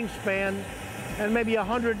wingspan and maybe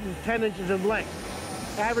 110 inches in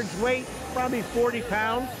length. Average weight, probably 40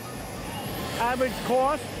 pounds. Average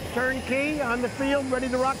cost, turnkey, on the field, ready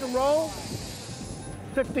to rock and roll,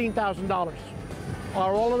 $15,000.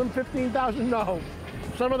 Are all of them $15,000? No.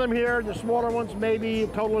 Some of them here, the smaller ones, maybe a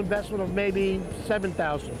total investment of maybe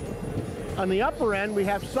 $7,000. On the upper end, we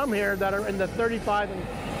have some here that are in the $35,000 and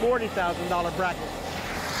 $40,000 bracket.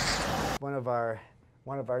 One of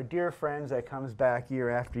our dear friends that comes back year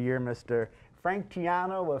after year, Mr. Frank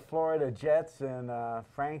Tiano with Florida Jets. And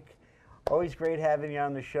Frank, always great having you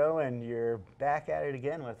on the show, and you're back at it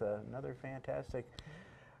again with another fantastic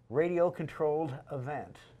radio-controlled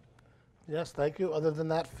event. Yes, thank you. Other than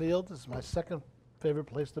that field, this is my second favorite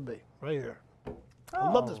place to be, right here. I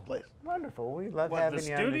love this place. Wonderful. We love having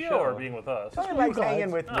you on the studio show. Or being with us? I like hanging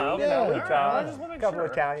with you. Oh, okay. You know, we All right. talk. I just wanna make A couple sure.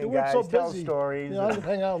 Italian You weren't guys so tell busy. stories. You know, I can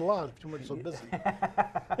hang out a lot if you weren't so busy.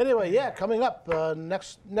 Anyway, yeah, coming up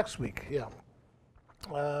next week, yeah.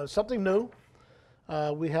 Something new.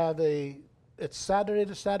 We have it's Saturday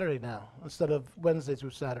to Saturday now instead of Wednesday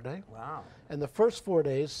through Saturday. Wow. And the first 4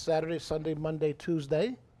 days, Saturday, Sunday, Monday,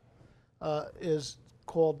 Tuesday, is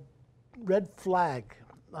called Red Flag.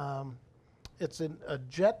 It's a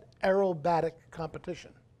jet aerobatic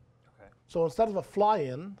competition. Okay. So instead of a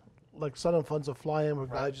fly-in, like Sun and Fun's a fly-in where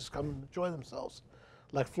guys just come and enjoy themselves,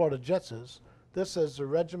 like Florida Jets is, this is a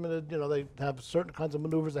regimented, you know, they have certain kinds of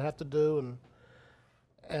maneuvers they have to do,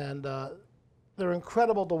 and they're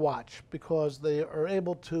incredible to watch because they are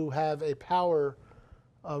able to have a power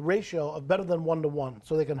ratio of better than 1 to 1,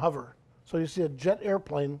 so they can hover. So you see a jet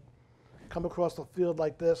airplane come across the field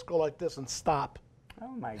like this, go like this, and stop.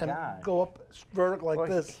 Oh my and God. go up vertical like Well,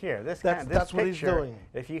 this. Here, that's this what picture, he's doing.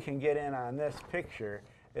 If you can get in on this picture,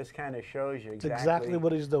 this kind of shows you exactly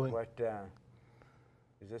what he's doing. What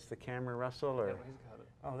is this the camera, Russell? Or? Yeah, he's got it.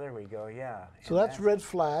 Oh, there we go. Yeah. So that's Red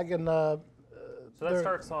Flag, and so that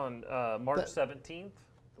starts on March 17th.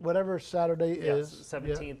 Whatever Saturday is.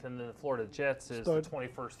 17th, and then the Florida Jets is the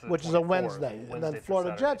 21st to the which 24th, is a Wednesday. And then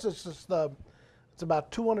Florida Jets, it's just it's about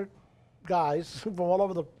 200 guys from all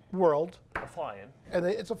over the world. A fly-in. And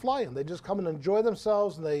it's a fly-in. They just come and enjoy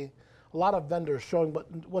themselves, and a lot of vendors showing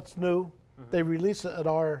what's new. Mm-hmm. They release it at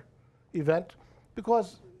our event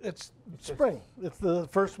because it's spring. It's the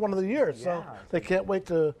first one of the year, so they can't wait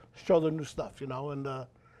to show their new stuff, you know, and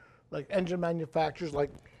like engine manufacturers like.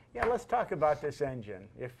 Yeah, let's talk about this engine.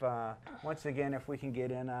 If once again, if we can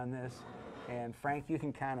get in on this, and Frank, you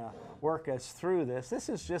can kind of work us through this. This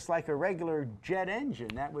is just like a regular jet engine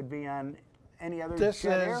that would be on any other jet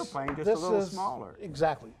airplane, just a little smaller.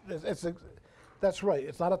 Exactly. That's right.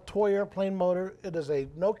 It's not a toy airplane motor. It is a,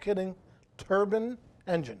 no kidding, turbine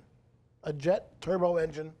engine, a jet turbo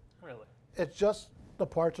engine. Really? It's just the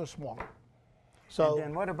parts are smaller. So, and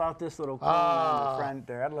then what about this little cone on the front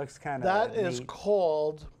there? That looks kind of That is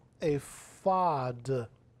called a FOD.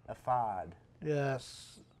 A FOD.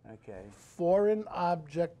 Yes. Okay. Foreign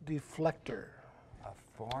object deflector. A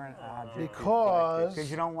foreign object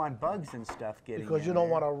because you don't want bugs and stuff getting because in you don't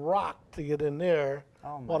there. want a rock to get in there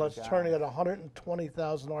while it's gosh. turning at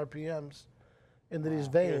 120,000 RPMs into these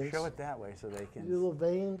veins. Here, show it that way so they can. The little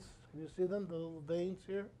veins. Can you see them? The little veins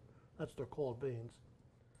here. That's what they're called, veins.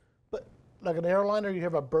 But like an airliner, you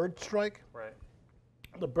have a bird strike. Right.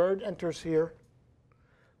 The bird enters here.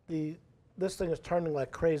 This thing is turning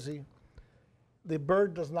like crazy. The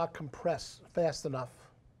bird does not compress fast enough,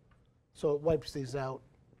 so it wipes these out.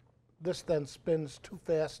 This then spins too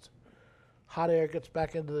fast. Hot air gets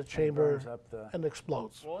back into the chamber and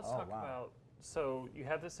explodes. Well, let's talk about, so you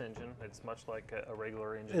have this engine. It's much like a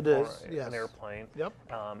regular engine It for is, yes. an airplane. Yep.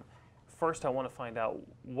 First, I want to find out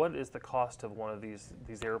what is the cost of one of these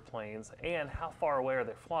airplanes and how far away are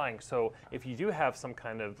they flying. So if you do have some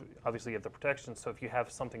kind of, obviously you have the protection, so if you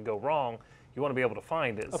have something go wrong, you want to be able to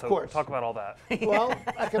find it. Of so course. Talk about all that. Well,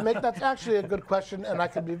 I can make, that's actually a good question, and I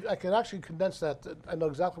can actually condense that. I know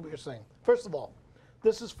exactly what you're saying. First of all,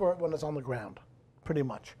 this is for when it's on the ground, pretty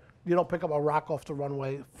much. You don't pick up a rock off the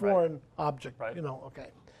runway, foreign object, you know, okay.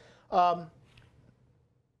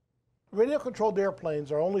 Radio-controlled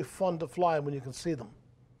airplanes are only fun to fly when you can see them.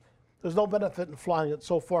 There's no benefit in flying it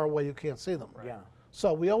so far away you can't see them. Right. Yeah.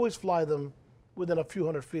 So we always fly them within a few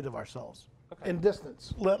hundred feet of ourselves in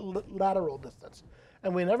distance, lateral distance.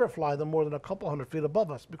 And we never fly them more than a couple hundred feet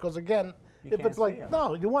above us because, again, if it's like,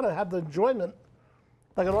 no, you want to have the enjoyment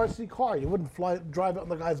like an RC car. You wouldn't drive it on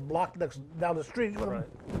the guy's block down the street. You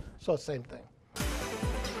So same thing.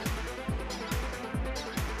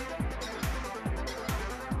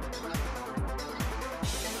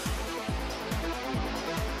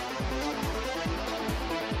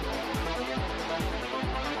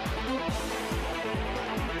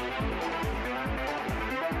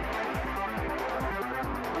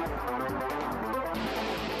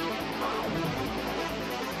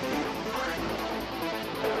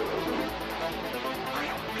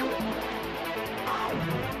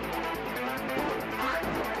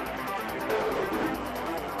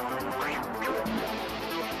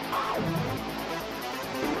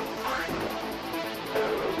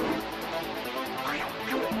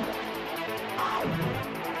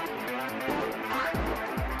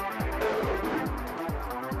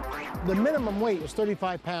 The minimum weight is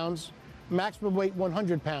 35 pounds, maximum weight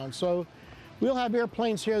 100 pounds. So we'll have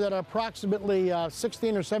airplanes here that are approximately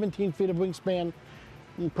 16 or 17 feet of wingspan,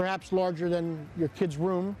 perhaps larger than your kid's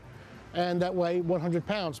room, and that weigh 100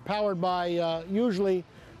 pounds, powered by usually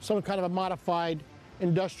some kind of a modified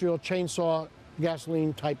industrial chainsaw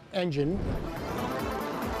gasoline type engine.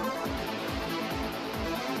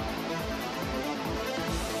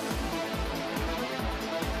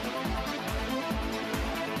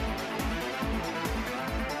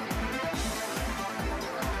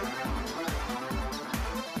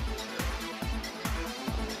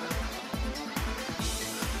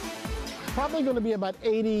 Probably going to be about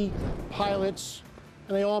 80 pilots,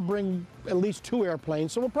 and they all bring at least 2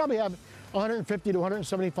 airplanes. So we'll probably have 150 to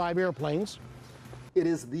 175 airplanes. It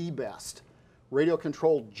is the best.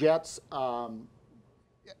 Radio-controlled jets. Yeah,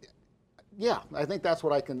 I think that's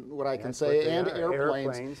what I can say. And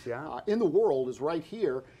airplanes in the world is right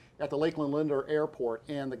here at the Lakeland Linder Airport.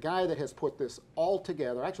 And the guy that has put this all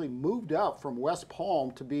together actually moved up from West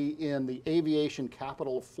Palm to be in the aviation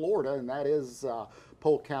capital of Florida, and that is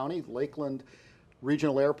Polk County, Lakeland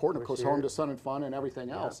Regional Airport, and of course home to Sun and Fun and everything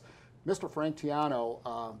else. Mr. Frank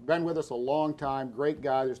Tiano, been with us a long time, great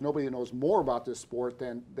guy. There's nobody that knows more about this sport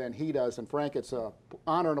than he does. And Frank, it's an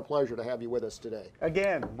honor and a pleasure to have you with us today.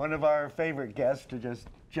 Again, one of our favorite guests to just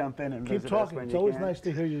jump in and keep visit talking. us when it's you always can. nice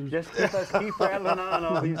to hear you. Just keep rattling on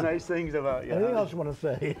all these nice things about you. Anything else you want to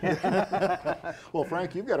say? Well,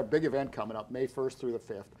 Frank, you've got a big event coming up, May 1st through the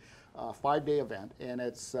 5th, 5-day event, and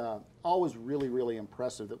it's always really, really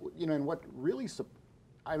impressive. That, you know, and what really,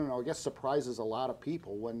 I don't know, I guess surprises a lot of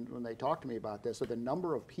people when they talk to me about this, are the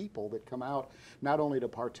number of people that come out not only to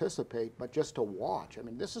participate, but just to watch. I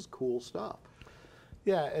mean, this is cool stuff.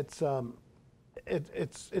 Yeah, it's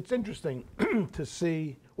interesting to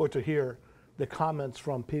see or to hear the comments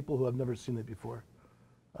from people who have never seen it before.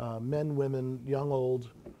 Men, women, young,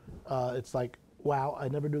 old. It's like, wow, I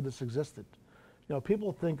never knew this existed. You know,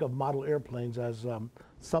 people think of model airplanes as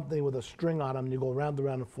something with a string on them, and you go round and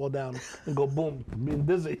round and fall down and go boom, being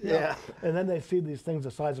dizzy. Yeah. And then they see these things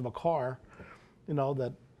the size of a car, you know,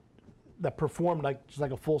 that perform just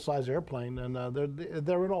like a full-size airplane, and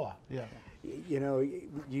they're in awe. Yeah. You know,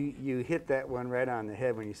 you hit that one right on the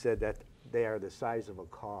head when you said that they are the size of a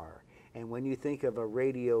car. And when you think of a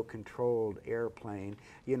radio-controlled airplane,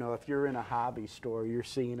 you know, if you're in a hobby store, you're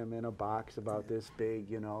seeing them in a box about this big,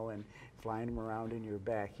 you know, and flying them around in your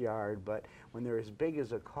backyard. But when they're as big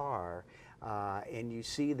as a car, and you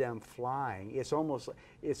see them flying, it's almost,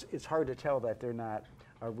 it's hard to tell that they're not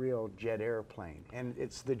a real jet airplane. And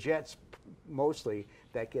it's the jets mostly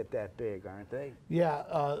that get that big, aren't they?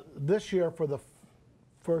 Yeah, this year for the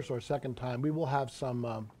first or second time, we will have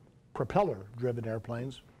some propeller-driven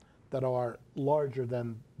airplanes that are larger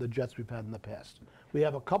than the jets we've had in the past. We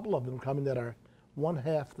have a couple of them coming that are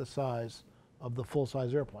 1/2 the size of the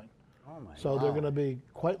full-size airplane. Oh my so God. They're going to be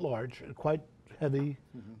quite large, quite heavy,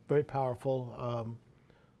 very powerful.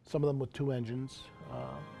 Some of them with 2 engines.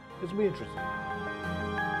 It's going to be interesting.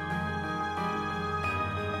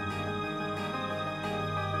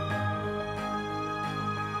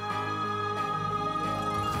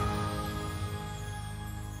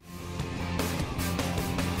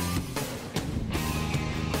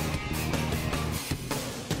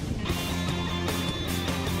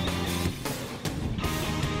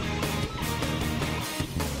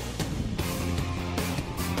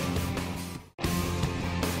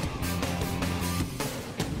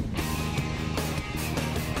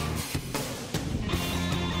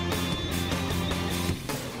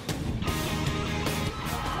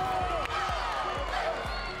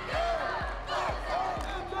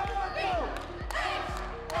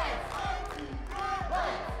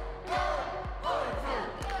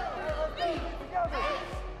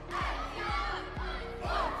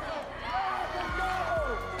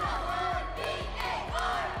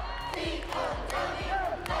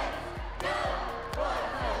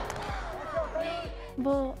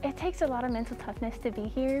 Well, it takes a lot of mental toughness to be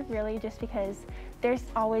here, really, just because there's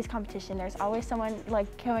always competition. There's always someone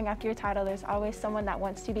like going after your title. There's always someone that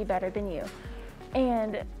wants to be better than you.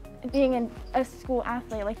 And being a school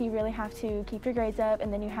athlete, like, you really have to keep your grades up,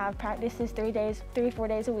 and then you have practices 3-4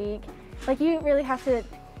 days a week. Like, you really have to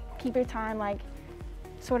keep your time, like,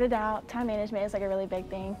 sorted out. Time management is like a really big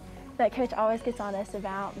thing that coach always gets on us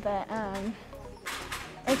about, but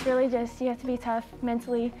it's really just, you have to be tough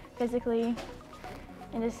mentally, physically,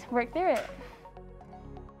 and just work through it.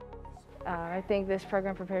 I think this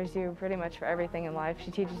program prepares you pretty much for everything in life.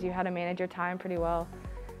 She teaches you how to manage your time pretty well,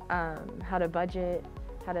 how to budget,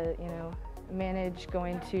 how to, you know, manage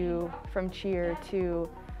going from cheer to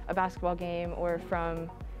a basketball game, or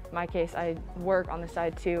from my case, I work on the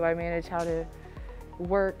side too. I manage how to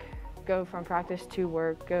work, go from practice to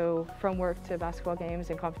work, go from work to basketball games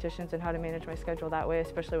and competitions, and how to manage my schedule that way,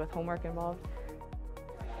 especially with homework involved.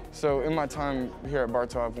 So in my time here at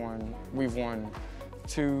Bartow, we've won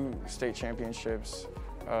 2 state championships,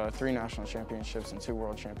 3 national championships, and 2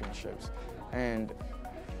 world championships. And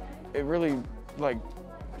it really, like,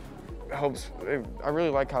 helps. I really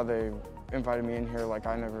like how they invited me in here. Like,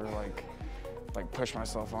 I never like push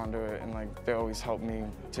myself onto it, and like they always helped me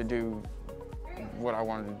to do what I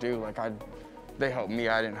wanted to do. Like, they helped me,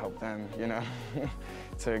 I didn't help them, you know,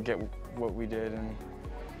 to get what we did. And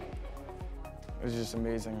it was just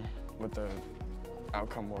amazing what the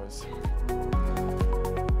outcome was.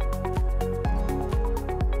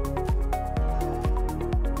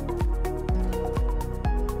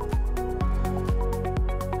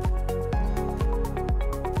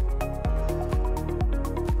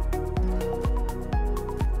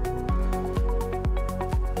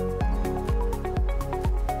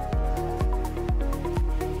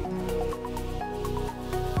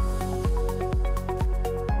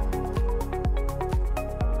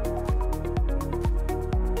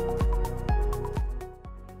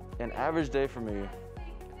 Average day for me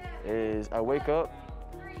is I wake up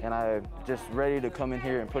and I'm just ready to come in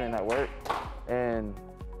here and put in that work. And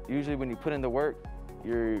usually when you put in the work,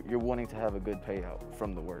 you're wanting to have a good payout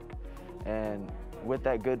from the work. And with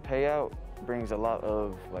that good payout brings a lot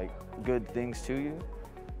of like good things to you.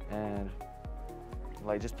 And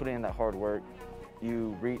like just putting in that hard work,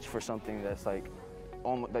 you reach for something that's like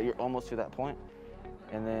that you're almost to that point.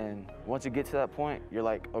 And then once you get to that point, you're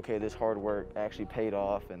like, okay, this hard work actually paid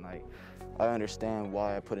off, and like, I understand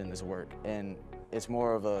why I put in this work. And it's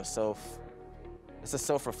more of a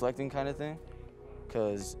self-reflecting kind of thing,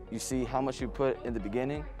 because you see how much you put in the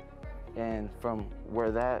beginning, and from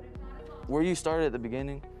where you started at the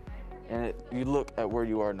beginning, and you look at where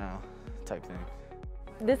you are now, type thing.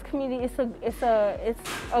 This community, it's a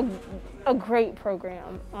great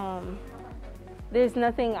program. There's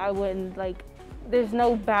nothing I wouldn't like there's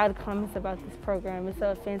no bad comments about this program. It's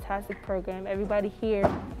a fantastic program. Everybody here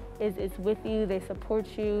is with you. They support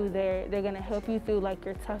you. They're gonna help you through like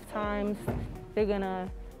your tough times. They're gonna,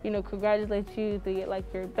 you know, congratulate you through like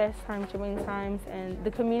your best times, your winning times, and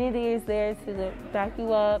the community is there to back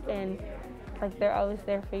you up, and like they're always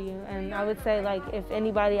there for you. And I would say, like, if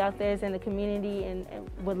anybody out there is in the community and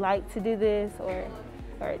would like to do this, or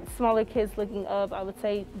smaller kids looking up, I would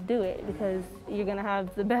say do it, because you're gonna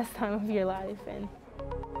have the best time of your life. And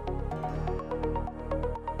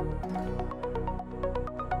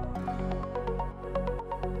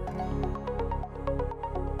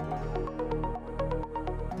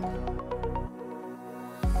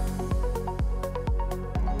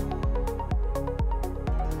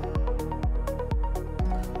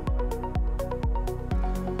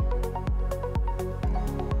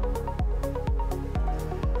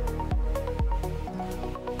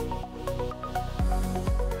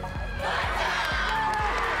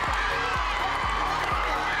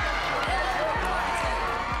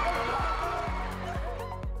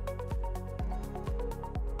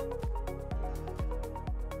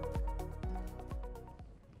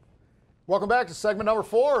welcome back to segment number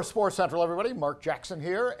 4 of Sports Central, everybody. Mark Jackson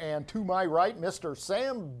here, and to my right, Mr.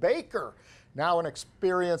 Sam Baker, now an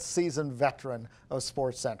experienced, seasoned veteran of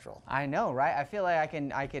Sports Central. I know, right? I feel like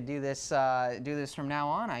I could do this from now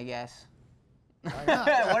on, I guess. What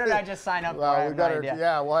did I just sign up for? Well, we better,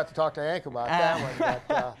 yeah, we'll have to talk to Hank about that one.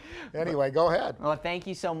 But anyway, go ahead. Well, thank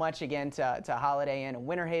you so much again to Holiday Inn and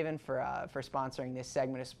Winter Haven for sponsoring this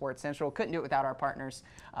segment of Sports Central. Couldn't do it without our partners.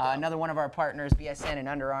 Another one of our partners, BSN and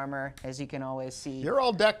Under Armour, as you can always see. You're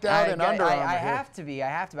all decked out in Under Armour. I have to be.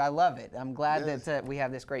 I love it. I'm glad that we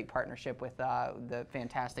have this great partnership with the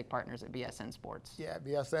fantastic partners at BSN Sports. Yeah,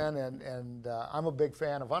 BSN, and I'm a big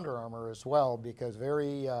fan of Under Armour as well, because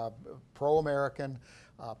very pro-American,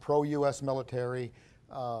 pro-U.S. military.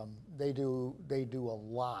 They do a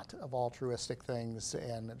lot of altruistic things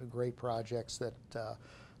and great projects that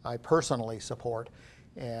I personally support,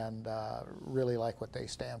 and really like what they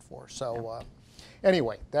stand for. So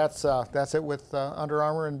anyway, that's it with Under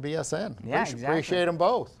Armour and BSN. Yeah, exactly. Appreciate them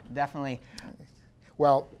both. Definitely.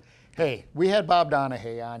 Well, hey, we had Bob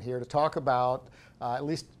Donahay on here to talk about, at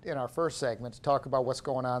least in our first segment, to talk about what's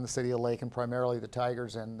going on in the city of Lakeland, primarily the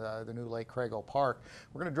Tigers and the new Lake Craigo Park.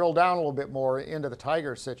 We're going to drill down a little bit more into the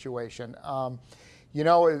Tigers situation. You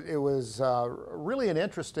know, it was really an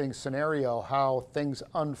interesting scenario how things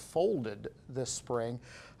unfolded this spring.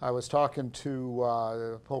 I was talking to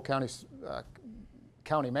the Polk County's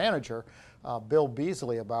county manager, Bill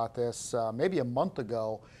Beasley, about this maybe a month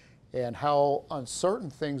ago, and how uncertain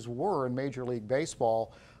things were in Major League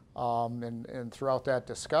Baseball. And throughout that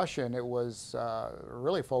discussion, it was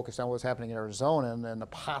really focused on what's happening in Arizona, and the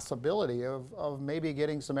possibility of maybe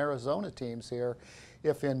getting some Arizona teams here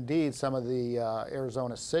if indeed some of the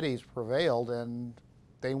Arizona cities prevailed and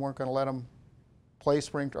they weren't going to let them play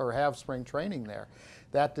spring or have spring training there.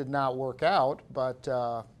 That did not work out, but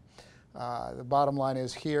the bottom line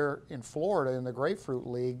is, here in Florida, in the Grapefruit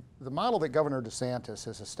League, the model that Governor DeSantis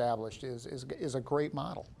has established is a great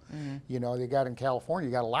model. Mm-hmm. You know, you got in California,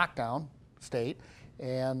 you got a lockdown state,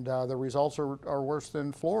 and the results are worse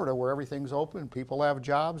than Florida, where everything's open, people have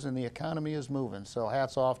jobs, and the economy is moving. So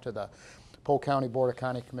hats off to the Polk County Board of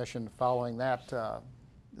County Commission following that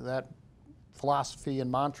philosophy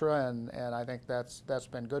and mantra, and I think that's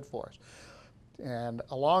been good for us. And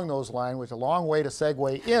along those lines, which is a long way to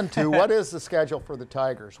segue into what is the schedule for the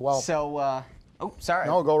Tigers? Well, so, oh, sorry.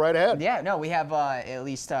 No, go right ahead. Yeah, no, we have at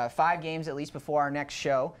least 5 games at least before our next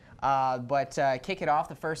show. But kick it off,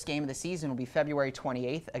 the first game of the season will be February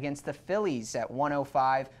 28th against the Phillies at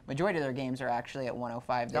 1:05. Majority of their games are actually at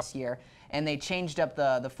 1:05 this year. And they changed up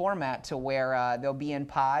the format to where they'll be in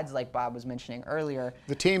pods, like Bob was mentioning earlier.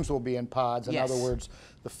 The teams will be in pods. In other words,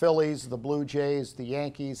 the Phillies, the Blue Jays, the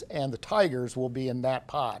Yankees, and the Tigers will be in that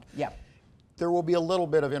pod. Yeah. There will be a little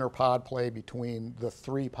bit of interpod play between the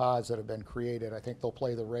 3 pods that have been created. I think they'll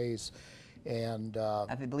play the Rays and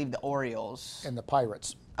I believe the Orioles and the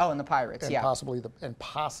Pirates. Oh, and the Pirates, and yeah. Possibly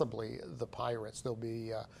the Pirates. They'll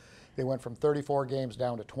be. They went from 34 games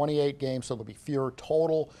down to 28 games, so there'll be fewer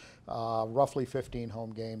total, roughly 15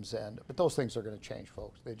 home games. But those things are going to change,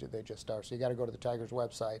 folks. They just are. So you got to go to the Tigers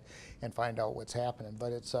website and find out what's happening.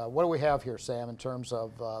 But it's what do we have here, Sam, in terms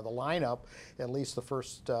of the lineup? At least the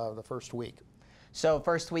first week. So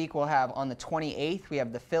first week we'll have on the 28th we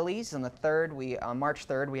have the Phillies. On the 3rd on March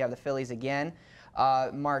 3rd we have the Phillies again.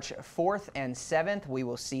 March 4th and 7th we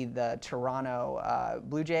will see the Toronto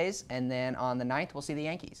Blue Jays, and then on the 9th we'll see the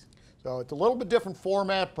Yankees. So it's a little bit different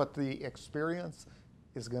format, but the experience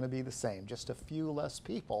is going to be the same, just a few less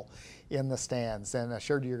people in the stands, and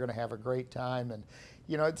assured you're going to have a great time. And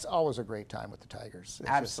you know, it's always a great time with the Tigers. It's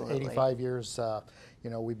Absolutely. Just 85 years, you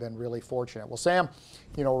know, we've been really fortunate. Well, Sam,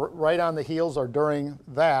 you know, right on the heels or during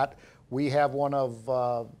that, we have one of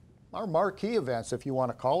our marquee events, if you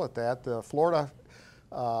want to call it that, the Florida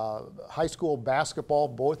high school basketball,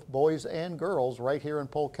 both boys and girls, right here in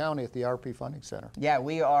Polk County at the RP Funding Center. Yeah,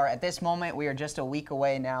 we are, at this moment, we are just a week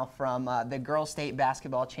away now from the Girls State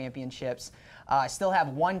Basketball Championships. Still have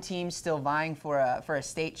one team still vying for a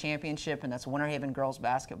state championship, and that's Winter Haven Girls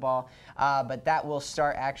Basketball. But that will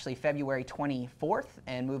start actually February 24th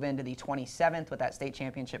and move into the 27th with that state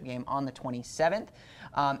championship game on the 27th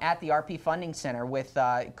at the RP Funding Center with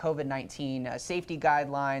COVID-19 safety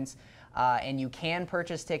guidelines. And you can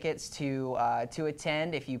purchase tickets to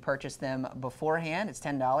attend if you purchase them beforehand. It's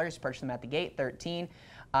 $10. Purchase them at the gate, $13.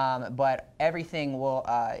 But everything will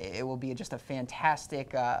it will be just a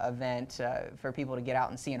fantastic event for people to get out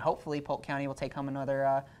and see, and hopefully Polk County will take home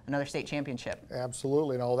another state championship.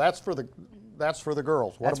 Absolutely. No, that's for the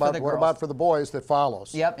girls. What What about for the boys that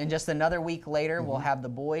follows? Yep, and just another week later, we'll have the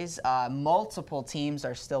boys. Multiple teams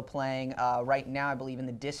are still playing right now, I believe, in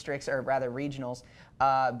the districts, or rather regionals.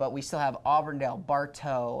 But we still have Auburndale,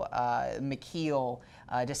 Bartow, McKeel,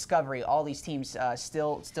 Discovery, all these teams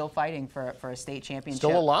still fighting for a state championship.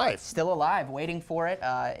 Still alive. Still alive, waiting for it,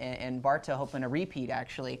 and Bartow hoping a repeat,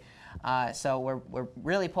 actually. So we're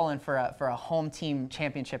really pulling for a home team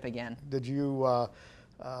championship again. Did you, or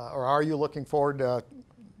are you looking forward to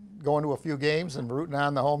going to a few games and rooting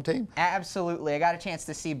on the home team? Absolutely. I got a chance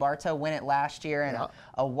to see Bartow win it last year in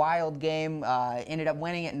a wild game. Ended up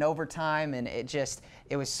winning it in overtime, and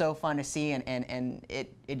it was so fun to see, and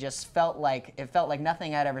it just felt like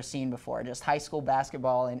nothing I'd ever seen before. Just high school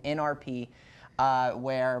basketball in NRP,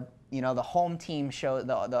 where you know the home team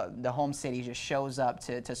the home city just shows up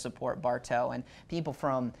to support Bartow, and people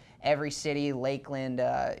from every city, Lakeland,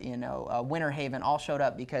 Winter Haven, all showed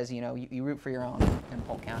up because you root for your own in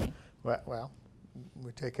Polk County. Well,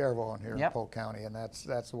 we take care of our own here in Polk County, and that's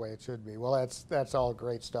the way it should be. Well, that's all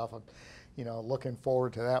great stuff. I'm, looking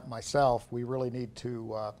forward to that myself. We really need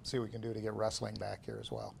to see what we can do to get wrestling back here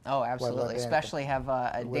as well. Oh, absolutely. Especially have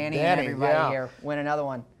Danny and everybody here win another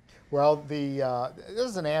one. Well, this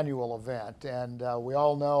is an annual event, and we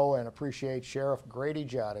all know and appreciate Sheriff Grady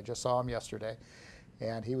Judd. I just saw him yesterday,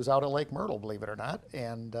 and he was out at Lake Myrtle, believe it or not.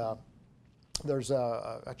 And there's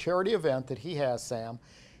a charity event that he has, Sam,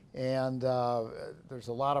 and there's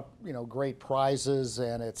a lot of great prizes,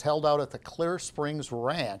 and it's held out at the Clear Springs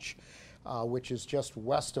Ranch, which is just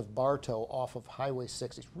west of Bartow off of Highway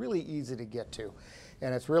 6. It's really easy to get to,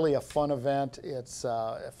 and it's really a fun event. It's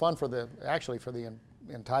fun for the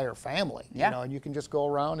entire family, and you can just go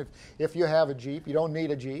around. If you have a Jeep, you don't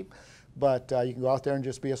need a Jeep, but you can go out there and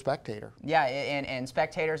just be a spectator. Yeah, and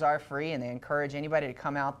spectators are free, and they encourage anybody to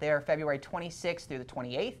come out there. February 26th through the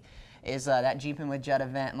 28th is that Jeepin' with Judd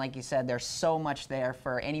event, and like you said, there's so much there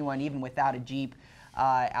for anyone, even without a Jeep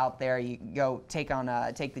out there. You go take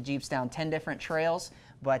the Jeeps down 10 different trails,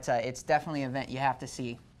 but it's definitely an event you have to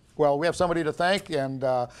see. Well, we have somebody to thank,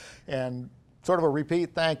 and sort of a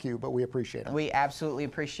repeat thank you, but we appreciate it. We absolutely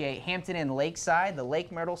appreciate Hampton Inn Lakeside, the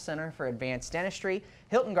Lake Myrtle Center for Advanced Dentistry,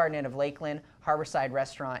 Hilton Garden Inn of Lakeland, Harborside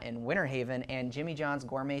Restaurant in Winter Haven, and Jimmy John's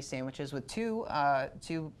Gourmet Sandwiches with two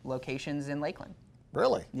locations in Lakeland.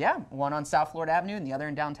 Really? Yeah, one on South Florida Avenue and the other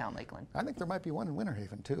in downtown Lakeland. I think there might be one in Winter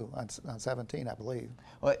Haven too, on 17, I believe.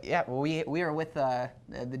 Well, yeah, well, we are with the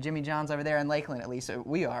Jimmy John's over there in Lakeland, at least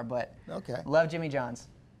we are, but okay. Love Jimmy John's.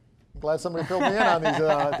 Glad somebody filled me in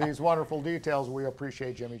on these wonderful details. We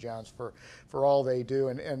appreciate Jimmy John's for all they do.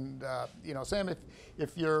 And Sam,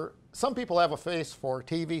 if some people have a face for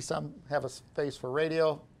TV, some have a face for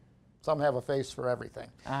radio, some have a face for everything.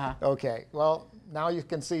 Okay, well, now you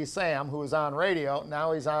can see Sam, who is on radio.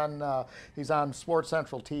 Now he's on Sports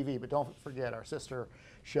Central TV. But don't forget our sister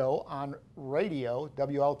show on radio,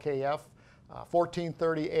 WLKF,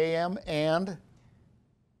 1430 AM and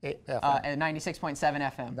at 96.7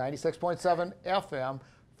 FM. 96.7 FM,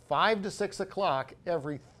 5 to 6 o'clock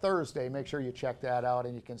every Thursday. Make sure you check that out,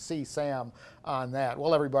 and you can see Sam on that.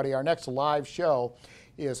 Well, everybody, our next live show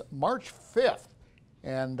is March 5th,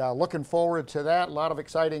 and looking forward to that. A lot of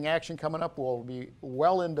exciting action coming up. We'll be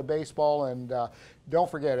well into baseball, and don't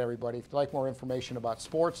forget, everybody, if you'd like more information about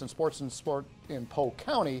sports in Polk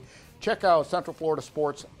County, check out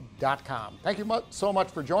centralfloridasports.com. Thank you so much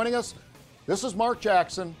for joining us. This is Mark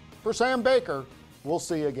Jackson for Sam Baker. We'll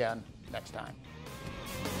see you again next time.